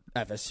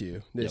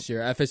FSU this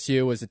year.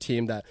 FSU was a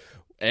team that...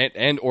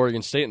 And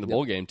Oregon State in the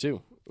bowl game,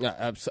 too.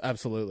 Yeah,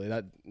 absolutely.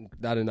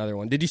 That another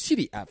one. Did you see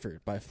the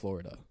effort by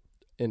Florida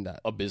in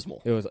that?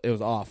 Abysmal. It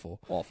was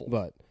awful. Awful.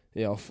 But,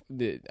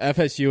 the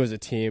FSU was a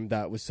team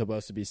that was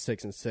supposed to be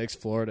 6-6.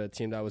 Florida, a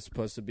team that was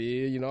supposed to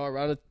be,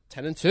 around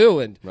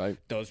 10-2. And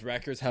those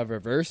records have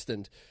reversed.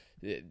 And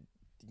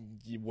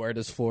where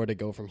does Florida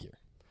go from here?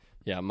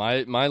 Yeah,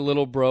 my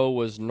little bro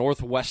was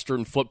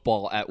Northwestern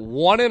football at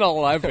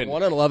 1-11.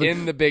 1-11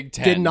 in the Big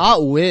Ten. Did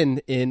not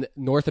win in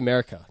North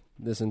America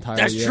this entire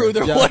year. That's true.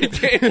 Their one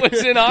game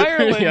was in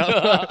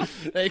Ireland.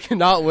 They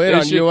cannot win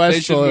on U.S. They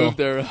should soil. Move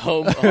their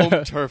home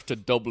turf to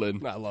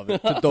Dublin. I love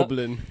it. To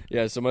Dublin.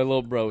 Yeah, so my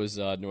little bro is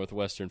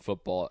Northwestern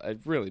football.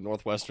 Really,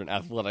 Northwestern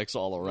athletics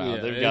all around.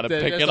 Yeah, They've got to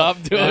pick it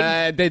up,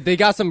 dude. They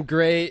got some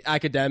great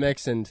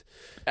academics and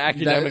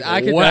academic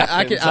at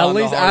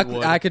least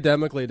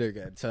academically they're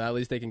good. So at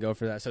least they can go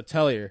for that. So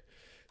Tellier,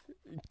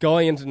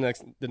 going into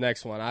the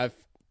next one, I've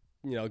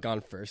gone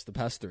first the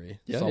past 3.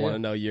 So I want to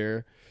know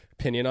your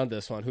opinion on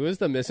this one. Who is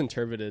the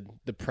misinterpreted,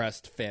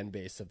 depressed fan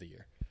base of the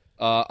year?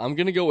 I'm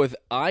going to go with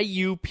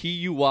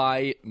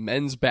IUPUI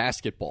men's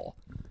basketball.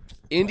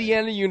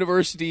 Indiana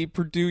University,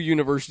 Purdue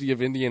University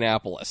of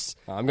Indianapolis.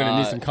 I'm going to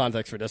need some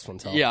context for this one,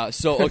 Tom. Yeah,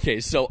 so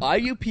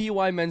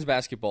IUPUI men's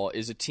basketball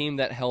is a team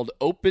that held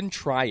open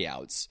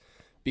tryouts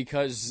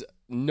because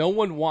no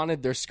one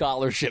wanted their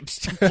scholarships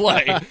to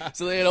play.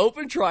 So they had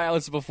open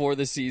tryouts before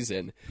the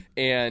season.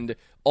 And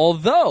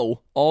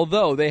although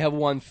they have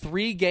won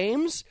 3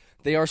 games,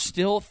 they are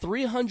still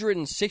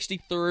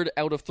 363rd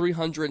out of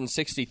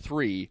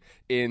 363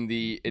 in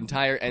the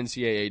entire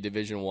NCAA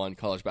Division I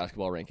college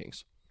basketball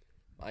rankings.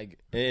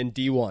 In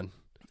D1.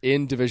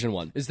 In Division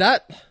I. Is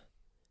that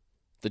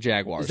the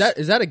Jaguars?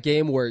 Is that a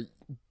game where,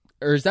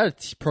 or is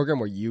that a program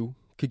where you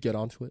could get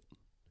onto it?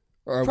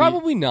 Or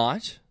Probably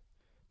not.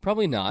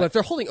 Probably not. But if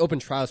they're holding open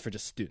trials for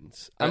just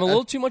students, I'm a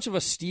little too much of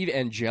a Steve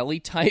Angeli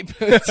type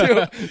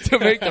to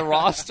make the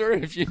roster.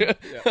 If you,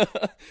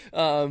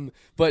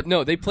 but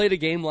no, they played a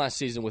game last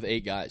season with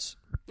 8 guys.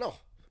 No,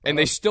 and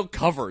they still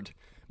covered.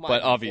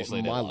 But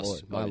obviously they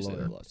lost. My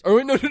Lord. Oh,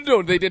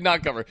 no, they did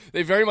not cover.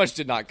 They very much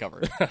did not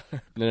cover.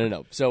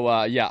 No. So,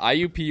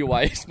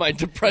 IUPUI is my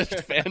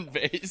depressed fan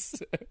base.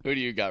 Who do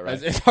you got,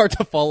 right? It's hard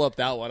to follow up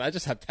that one. I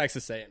just have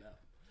Texas A&M.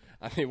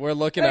 I mean, we're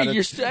looking at it.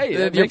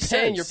 You're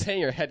paying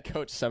your head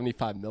coach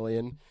 $75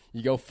 million.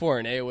 You go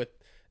 4-8 with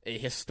a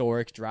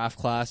historic draft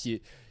class.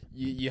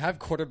 You have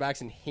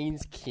quarterbacks in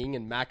Haynes King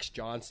and Max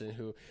Johnson,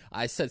 who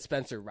I said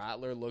Spencer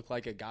Rattler looked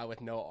like a guy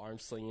with no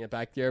arms slinging it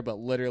back there, but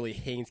literally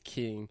Haynes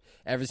King,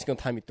 every single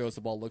time he throws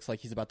the ball, looks like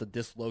he's about to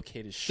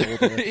dislocate his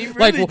shoulder. He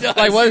really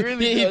does.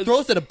 He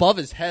throws it above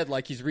his head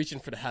like he's reaching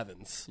for the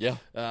heavens. Yeah.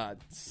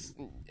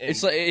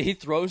 It's like he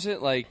throws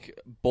it like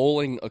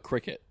bowling a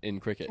cricket in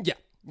cricket. Yeah.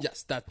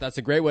 Yes, that's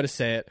a great way to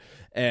say it.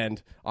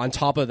 And on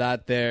top of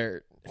that,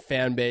 their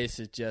fan base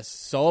is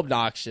just so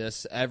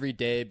obnoxious. Every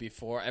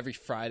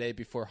Friday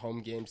before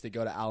home games, they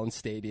go to Allen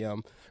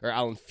Stadium or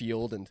Allen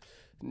Field and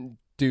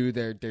do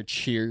their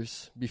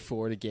cheers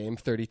before the game,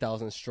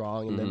 30,000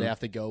 strong, and then they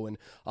have to go in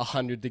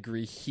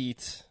 100-degree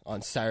heat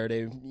on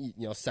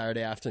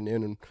Saturday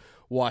afternoon and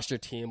watch their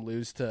team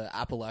lose to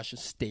Appalachian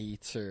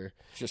State or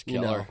just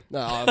killer.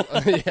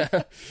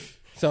 Yeah.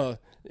 So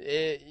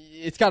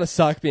it's gotta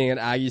suck being an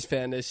Aggies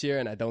fan this year,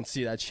 and I don't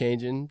see that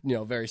changing,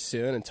 very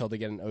soon until they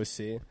get an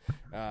OC.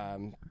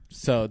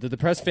 So the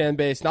depressed fan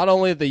base, not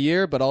only of the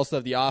year but also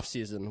of the off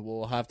season,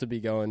 will have to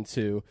be going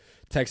to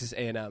Texas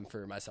A&M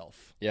for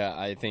myself. Yeah,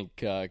 I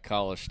think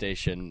College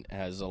Station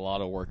has a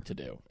lot of work to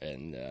do,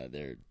 and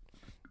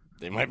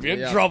they might be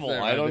in trouble.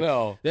 I don't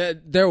know.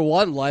 Their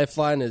one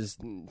lifeline is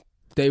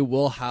they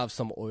will have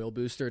some oil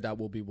booster that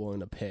will be willing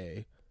to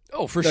pay.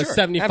 Oh, for sure.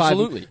 75,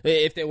 absolutely.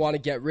 If they want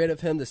to get rid of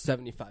him, the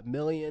 $75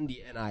 million,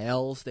 the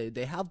NILs,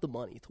 they have the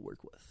money to work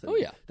with.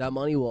 And that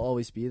money will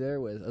always be there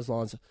as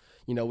long as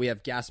we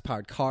have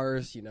gas-powered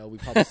cars. We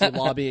probably see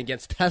lobbying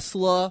against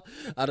Tesla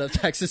out of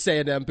Texas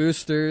A&M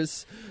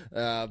boosters.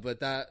 But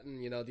that,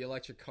 the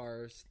electric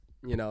cars,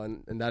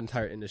 and that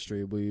entire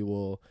industry,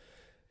 we'll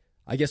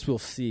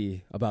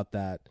see about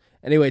that.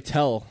 Anyway,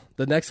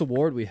 the next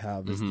award we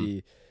have is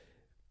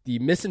the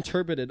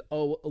misinterpreted,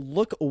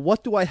 look,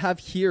 what do I have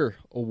here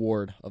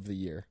award of the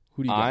year.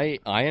 Who do you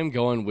got? I am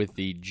going with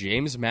the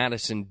James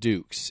Madison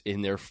Dukes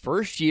in their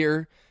first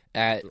year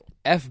at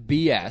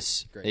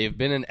FBS. Great. They've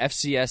been in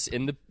FCS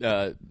in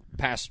the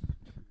past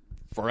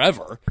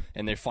forever,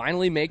 and they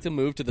finally make the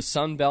move to the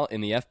Sun Belt in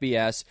the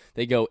FBS.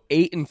 They go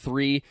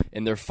 8-3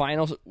 in their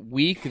final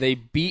week. They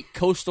beat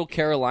Coastal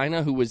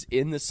Carolina, who was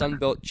in the Sun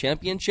Belt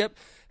Championship,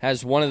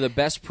 has one of the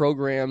best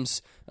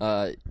programs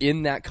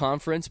in that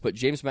conference, but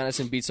James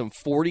Madison beats them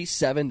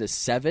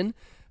 47-7. I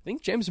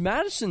think James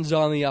Madison's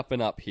on the up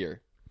and up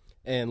here.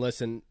 And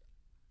listen,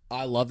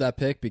 I love that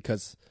pick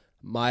because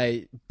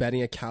my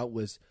betting account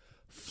was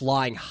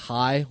flying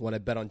high when I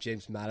bet on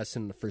James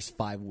Madison in the first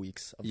 5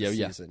 weeks of the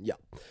season. Yeah.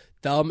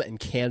 Them and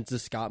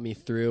Kansas got me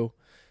to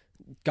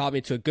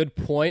a good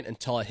point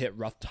until I hit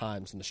rough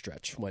times in the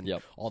stretch when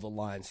all the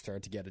lines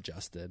started to get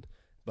adjusted.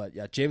 But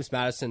yeah, James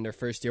Madison, their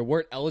first year,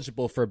 weren't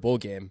eligible for a bowl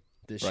game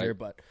this year,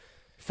 but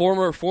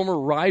former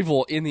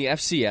rival in the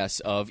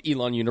FCS of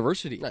Elon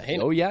University.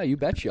 Yeah, you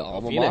betcha.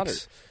 Alma mater.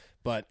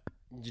 But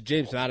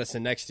James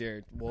Madison next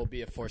year will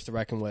be a force to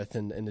reckon with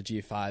in the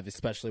G5,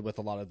 especially with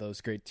a lot of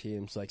those great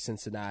teams like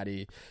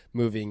Cincinnati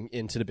moving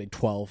into the Big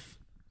 12.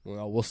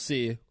 We'll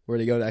see where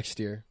they go next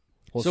year.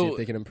 We'll see if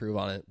they can improve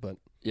on it. But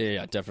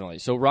yeah, definitely.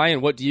 So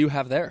Ryan, what do you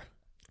have there?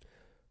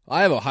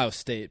 I have Ohio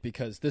State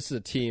because this is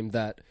a team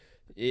that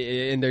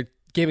in their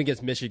game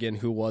against Michigan,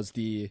 who was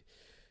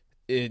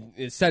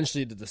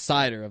essentially the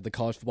decider of the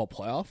college football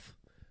playoff,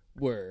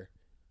 were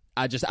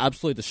just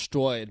absolutely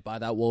destroyed by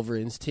that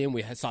Wolverines team.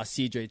 We saw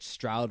C.J.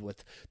 Stroud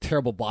with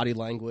terrible body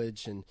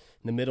language, and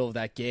in the middle of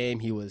that game,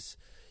 he was,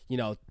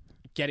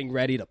 getting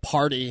ready to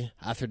party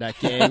after that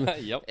game,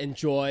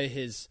 enjoy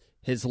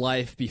his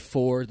life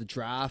before the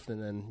draft,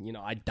 and then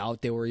I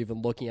doubt they were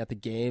even looking at the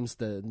games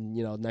the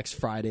next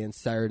Friday and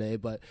Saturday,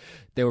 but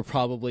they were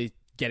probably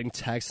getting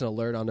text and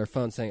alert on their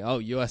phone saying, "Oh,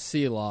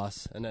 USC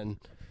lost," and then,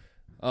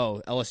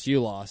 "Oh,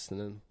 LSU lost," and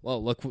then,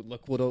 "Well, look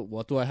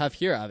what do I have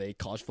here? I have a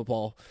college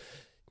football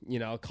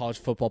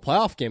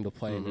playoff game to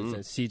play." And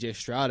it's C.J.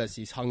 Stroud, as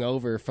he's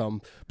hungover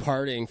from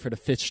partying for the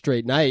 5th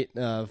straight night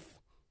of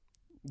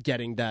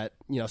getting that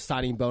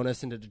signing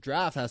bonus into the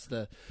draft, has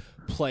to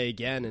play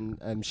again, and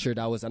I'm sure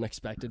that was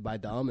unexpected by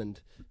them,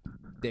 and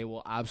they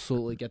will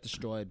absolutely get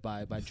destroyed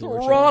by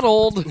Georgia.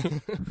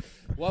 Throttled.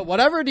 Well,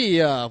 whatever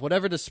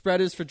the spread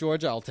is for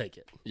Georgia, I'll take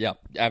it. Yeah,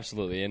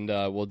 absolutely, and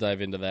we'll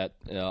dive into that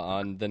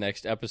on the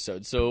next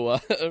episode. So,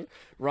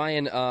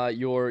 Ryan,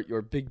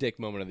 your big dick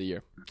moment of the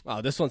year.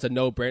 Oh, this one's a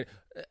no-brainer.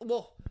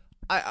 Well,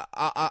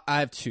 I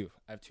have two.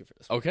 I have two for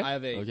this one. Okay.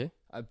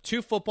 I have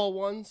two football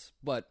ones,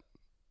 but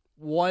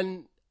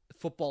one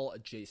football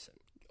adjacent.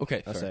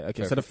 Okay. Fair.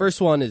 So the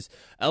first one is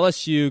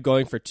LSU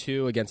going for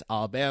 2 against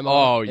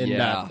Alabama. In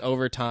that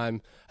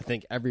overtime. I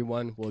think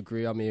everyone will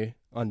agree on me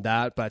on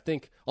that, but I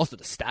think also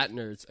the stat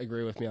nerds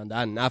agree with me on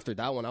that. And after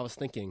that one, I was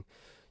thinking,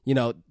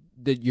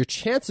 your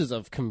chances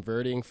of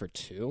converting for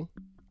 2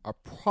 are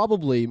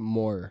probably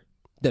more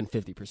than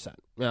 50%.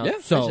 Yeah,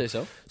 I'd say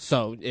so.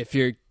 So if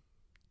you're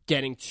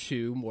getting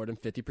 2 more than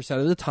 50%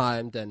 of the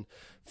time, then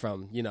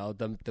from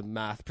the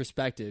math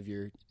perspective,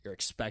 your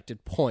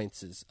expected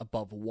points is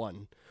above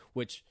 1,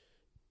 which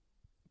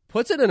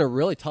puts it in a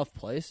really tough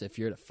place if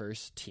you're the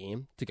first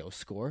team to go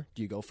score.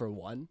 Do you go for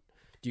 1?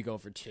 Do you go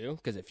for 2?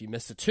 Because if you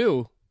miss the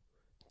 2,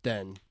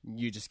 then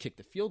you just kick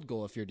the field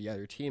goal if you're the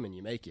other team and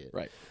you make it.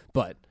 Right.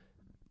 But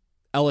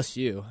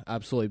LSU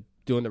absolutely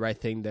doing the right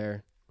thing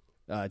there.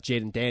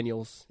 Jaden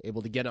Daniels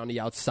able to get on the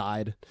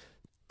outside.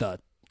 The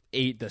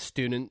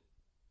student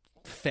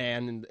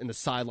fan in the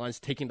sidelines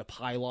taking the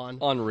pylon.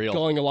 Unreal.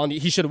 Going along.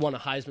 He should have won a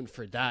Heisman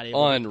for that.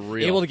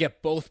 Unreal. Able to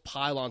get both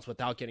pylons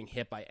without getting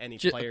hit by any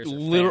players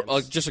or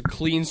fans. Just a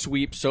clean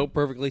sweep, so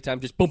perfectly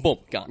timed. Just boom, boom,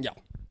 gone. Yeah.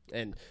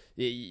 And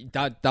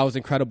that was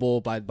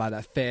incredible by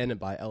that fan and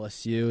by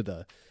LSU.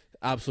 The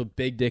absolute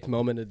big dick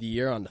moment of the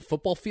year on the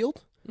football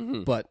field.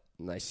 Mm-hmm. But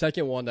my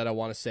second one that I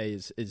want to say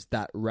is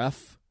that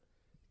ref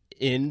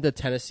in the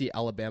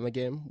Tennessee-Alabama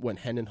game when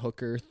Hendon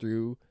Hooker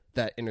threw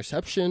that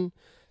interception,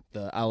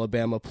 the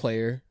Alabama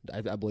player,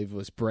 I believe it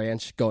was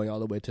Branch, going all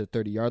the way to the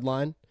 30-yard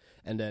line,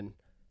 and then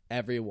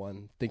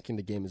everyone thinking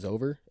the game is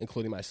over,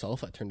 including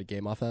myself. I turned the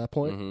game off at that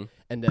point. Mm-hmm.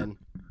 And then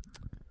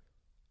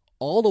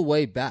all the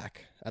way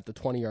back at the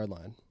 20-yard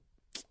line,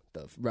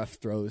 the ref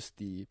throws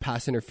the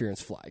pass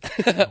interference flag.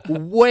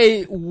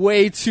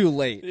 way too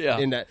late. Yeah.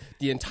 In that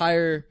the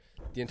entire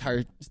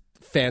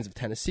fans of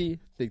Tennessee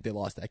think they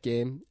lost that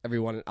game.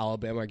 Everyone in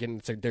Alabama are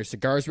getting their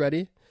cigars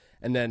ready,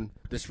 and then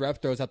this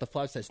ref throws out the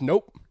flag, says,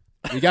 "Nope,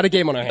 we got a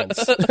game on our hands."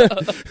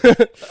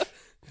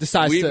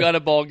 We've got a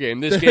ball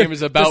game. This game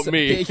is about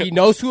me. He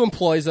knows who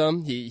employs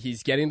him.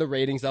 He's getting the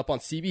ratings up on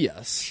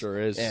CBS. Sure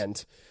is.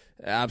 And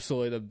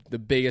absolutely the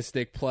biggest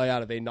dick play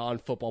out of a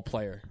non-football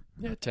player.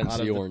 Yeah,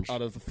 Tennessee Orange.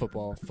 Out of the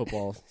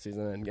football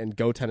season. And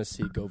go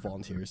Tennessee, go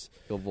Volunteers.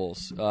 Go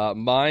Vols.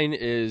 Mine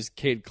is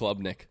Cade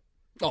Klubnik.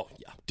 Oh,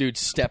 yeah. Dude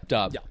stepped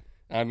up. Yeah.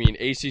 I mean,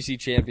 ACC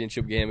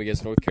championship game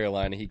against North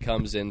Carolina. He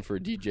comes in for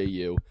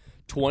DJU.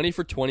 20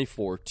 for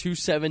 24,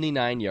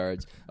 279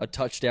 yards, a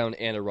touchdown,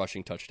 and a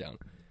rushing touchdown.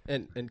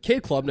 And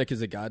Cade Klubnik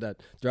is a guy that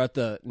throughout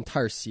the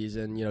entire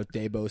season,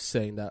 Dabo's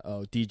saying that,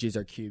 oh, DJ's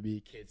our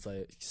QB.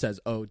 Cade says,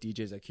 oh,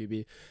 DJ's our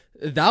QB.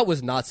 That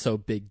was not so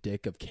big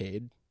dick of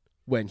Cade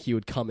when he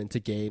would come into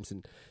games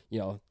and,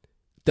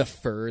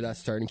 defer that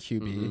starting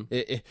QB.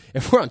 Mm-hmm.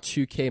 If we're on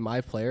 2K My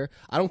Player,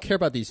 I don't care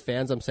about these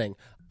fans. I'm saying,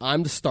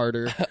 I'm the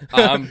starter.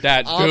 I'm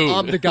that dude.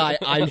 I'm the guy.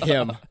 I'm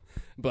him.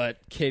 But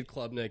Cade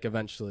Klubnik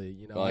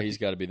eventually, he's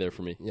got to be there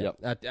for me. Yeah,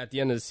 yep. At the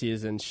end of the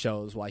season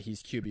shows why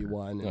he's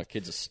QB1. No,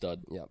 kid's a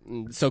stud. Yeah.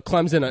 So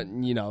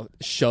Clemson,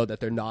 showed that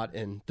they're not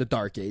in the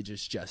dark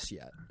ages just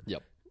yet.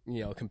 Yep.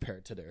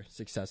 Compared to their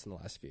success in the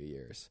last few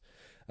years.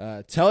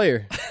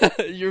 Tellier.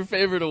 Your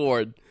favorite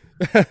award.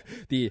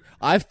 The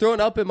I've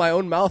thrown up in my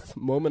own mouth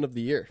moment of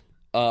the year.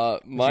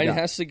 Mine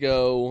has to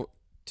go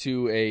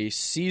to a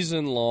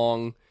season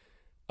long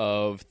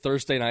of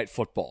Thursday Night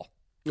Football.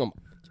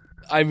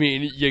 I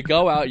mean, you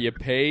go out, you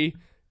pay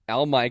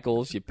Al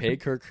Michaels, you pay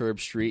Kirk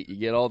Herbstreit, you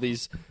get all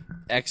these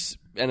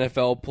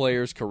ex-NFL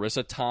players,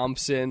 Carissa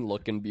Thompson,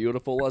 looking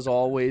beautiful as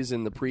always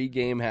in the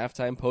pregame,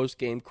 halftime,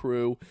 postgame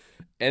crew,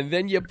 and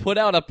then you put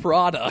out a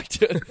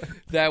product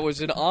that was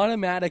an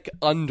automatic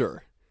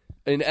under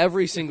in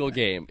every single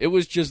game. It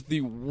was just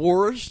the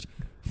worst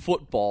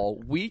football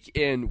week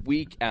in,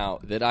 week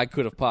out that I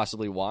could have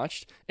possibly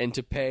watched, and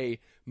to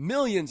pay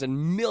millions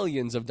and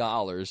millions of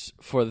dollars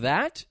for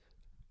that,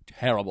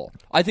 terrible.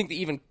 I think that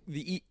even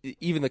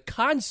the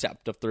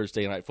concept of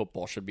Thursday Night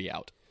Football should be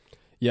out.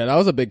 Yeah, that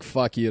was a big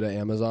fuck you to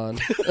Amazon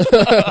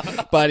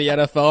by the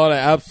NFL, and I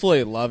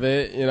absolutely love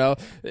it.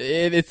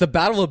 It's the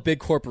battle of big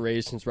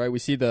corporations, right? We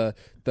see the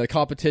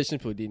competition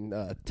between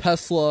Musk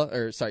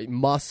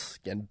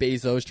and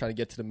Bezos trying to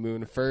get to the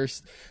moon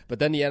first, but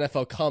then the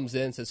NFL comes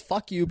in and says,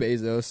 "Fuck you,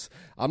 Bezos!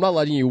 I'm not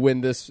letting you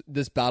win this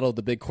battle of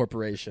the big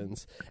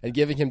corporations," and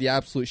giving him the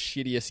absolute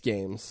shittiest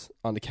games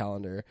on the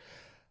calendar.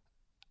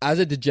 As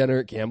a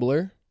degenerate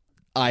gambler,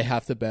 I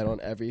have to bet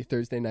on every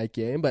Thursday night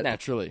game. But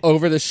naturally,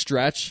 over the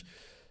stretch,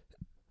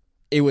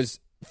 it was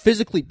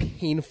physically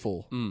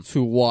painful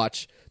to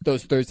watch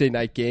those Thursday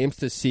night games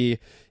to see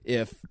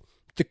if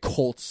the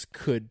Colts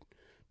could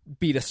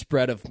beat a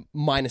spread of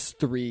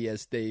 -3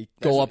 as they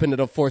go up into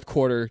the fourth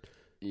quarter.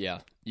 Yeah.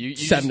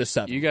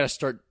 7-7. You got to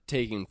start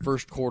taking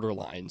first quarter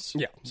lines.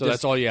 Yeah. So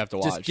that's all you have to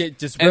watch.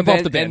 Just rip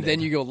off the Band-Aid. And then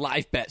you go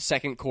live bet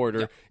second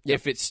quarter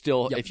if it's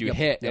still if you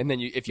hit, and then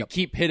if you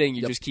keep hitting,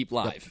 you just keep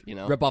live.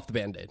 Rip off the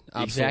Band-Aid.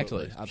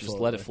 Exactly. Absolutely. Just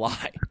let it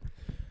fly.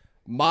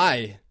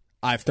 My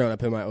I've thrown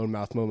up in my own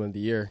mouth moment of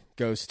the year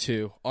goes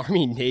to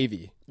Army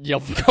Navy.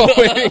 Yep.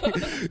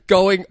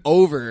 Going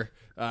over.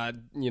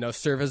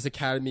 Service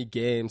Academy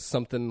games,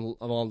 something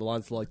along the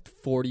lines of like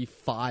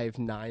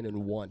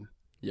 45-9-1.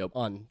 Yep.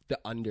 On the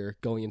under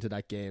going into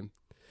that game.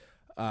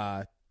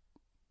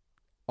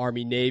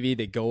 Army Navy,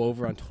 they go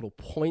over on total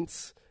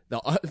points.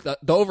 The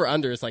over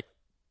under is like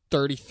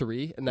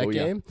 33 in that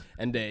game,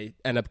 and they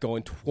end up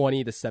going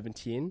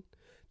 20-17.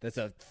 That's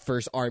a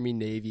first Army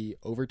Navy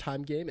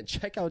overtime game, and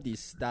check out these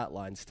stat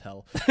lines.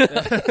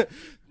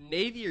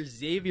 Navy or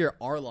Xavier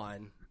R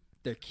line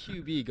their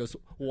QB goes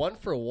 1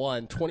 for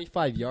 1,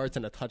 25 yards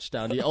and a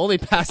touchdown. The only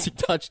passing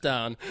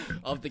touchdown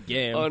of the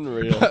game.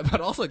 Unreal.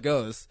 But also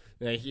goes,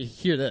 you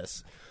hear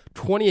this,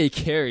 28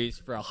 carries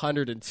for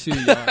 102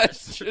 yards.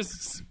 It's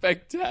just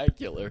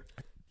spectacular.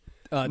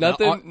 Now,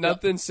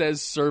 Nothing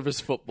says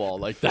service football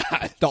like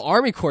that. the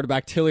Army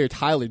quarterback,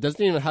 Tyler,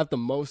 doesn't even have the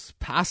most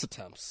pass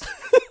attempts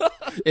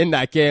in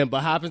that game, but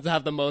happens to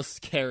have the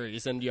most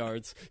carries and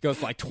yards.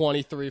 Goes like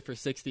 23 for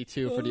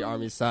 62 for the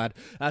Army side.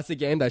 That's a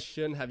game that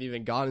shouldn't have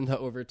even gone into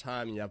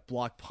overtime. You have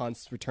blocked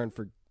punts returned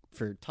for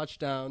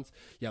touchdowns.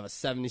 You have a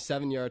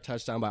 77-yard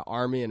touchdown by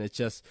Army, and it's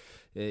just,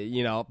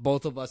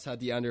 both of us had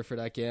the under for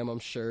that game, I'm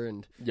sure,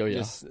 and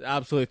just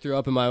absolutely threw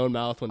up in my own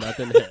mouth when that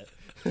didn't hit.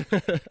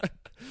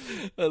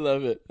 I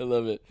love it.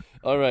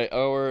 All right,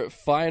 our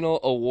final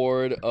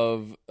award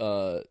of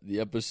the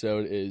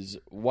episode is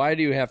why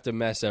do you have to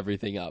mess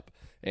everything up?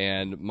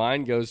 And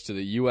mine goes to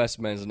the U.S.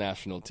 men's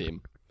national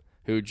team,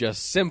 who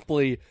just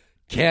simply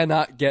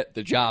cannot get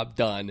the job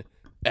done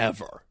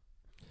ever.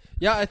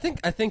 Yeah, I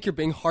think you're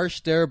being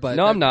harsh there, but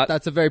no, I'm not.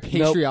 That's a very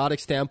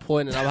patriotic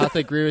standpoint, and I'll have to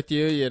agree with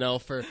you.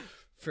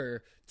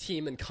 For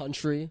team and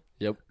country.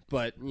 Yep.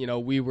 But,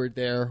 we were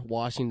there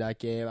watching that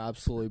game.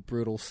 Absolutely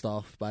brutal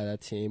stuff by that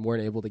team.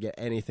 Weren't able to get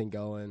anything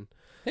going.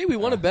 Hey, we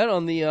won a bet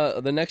on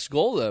the next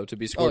goal, though, to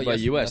be scored by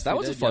U.S. Yes, that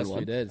was a fun one.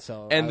 We did.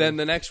 So, and then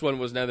the next one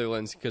was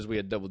Netherlands because we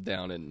had doubled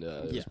down and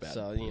it was bad.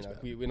 So,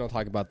 we don't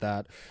talk about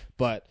that.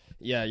 But,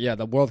 yeah,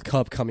 the World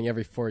Cup coming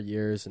every 4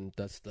 years, and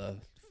that's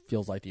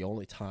feels like the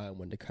only time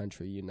when the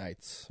country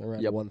unites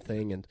around one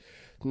thing. And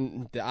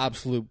the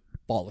absolute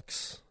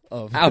bollocks.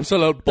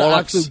 Absolute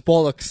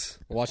bollocks.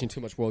 Watching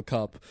too much World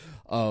Cup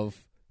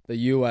of the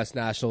U.S.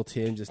 national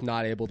team just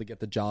not able to get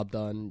the job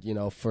done,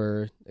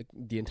 for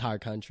the entire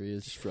country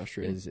is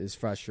frustrating. Is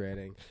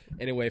frustrating.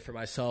 Anyway, for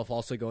myself,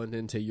 also going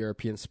into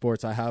European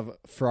sports, I have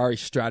Ferrari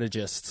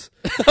strategists.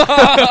 A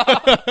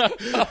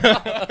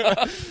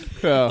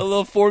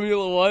little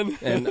Formula One.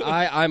 And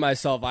I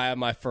myself, I have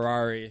my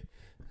Ferrari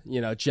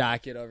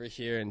jacket over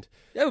here. And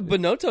yeah,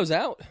 but Binotto's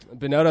out.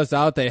 Binotto's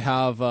out. They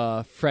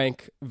have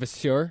Frank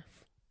Vasseur.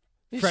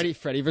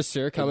 Freddie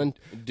Vasseur coming.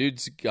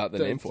 Dude's got the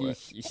name for it.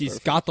 He's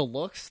got the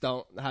looks.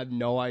 Have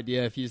no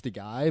idea if he's the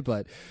guy,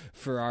 but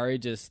Ferrari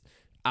just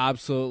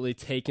absolutely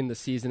taking the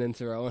season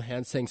into their own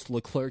hands, saying,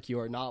 Leclerc, you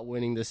are not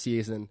winning this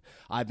season.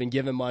 I've been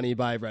given money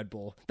by Red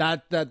Bull.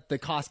 That the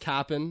cost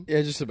capping.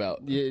 Yeah, just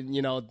about.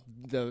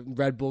 The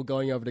Red Bull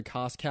going over the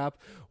cost cap,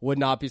 would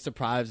not be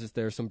surprised if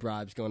there's some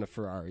bribes going to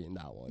Ferrari in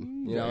that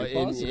one.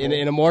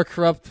 In a more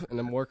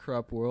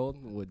corrupt world,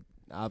 would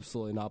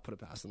absolutely not put it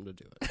past them to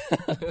do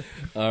it.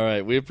 All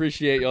right. We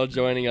appreciate y'all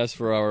joining us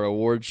for our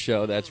awards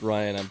show. That's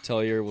Ryan. I'm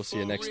Tellier. We'll see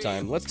you next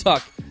time. Let's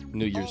talk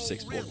New Year's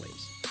Six bowl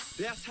games.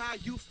 That's how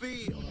you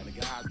feel. And the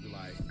guys be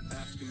like,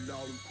 asking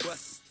all them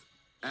questions.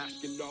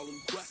 Asking all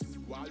them questions.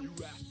 Why you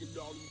asking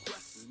all them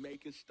questions?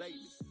 Making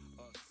statements.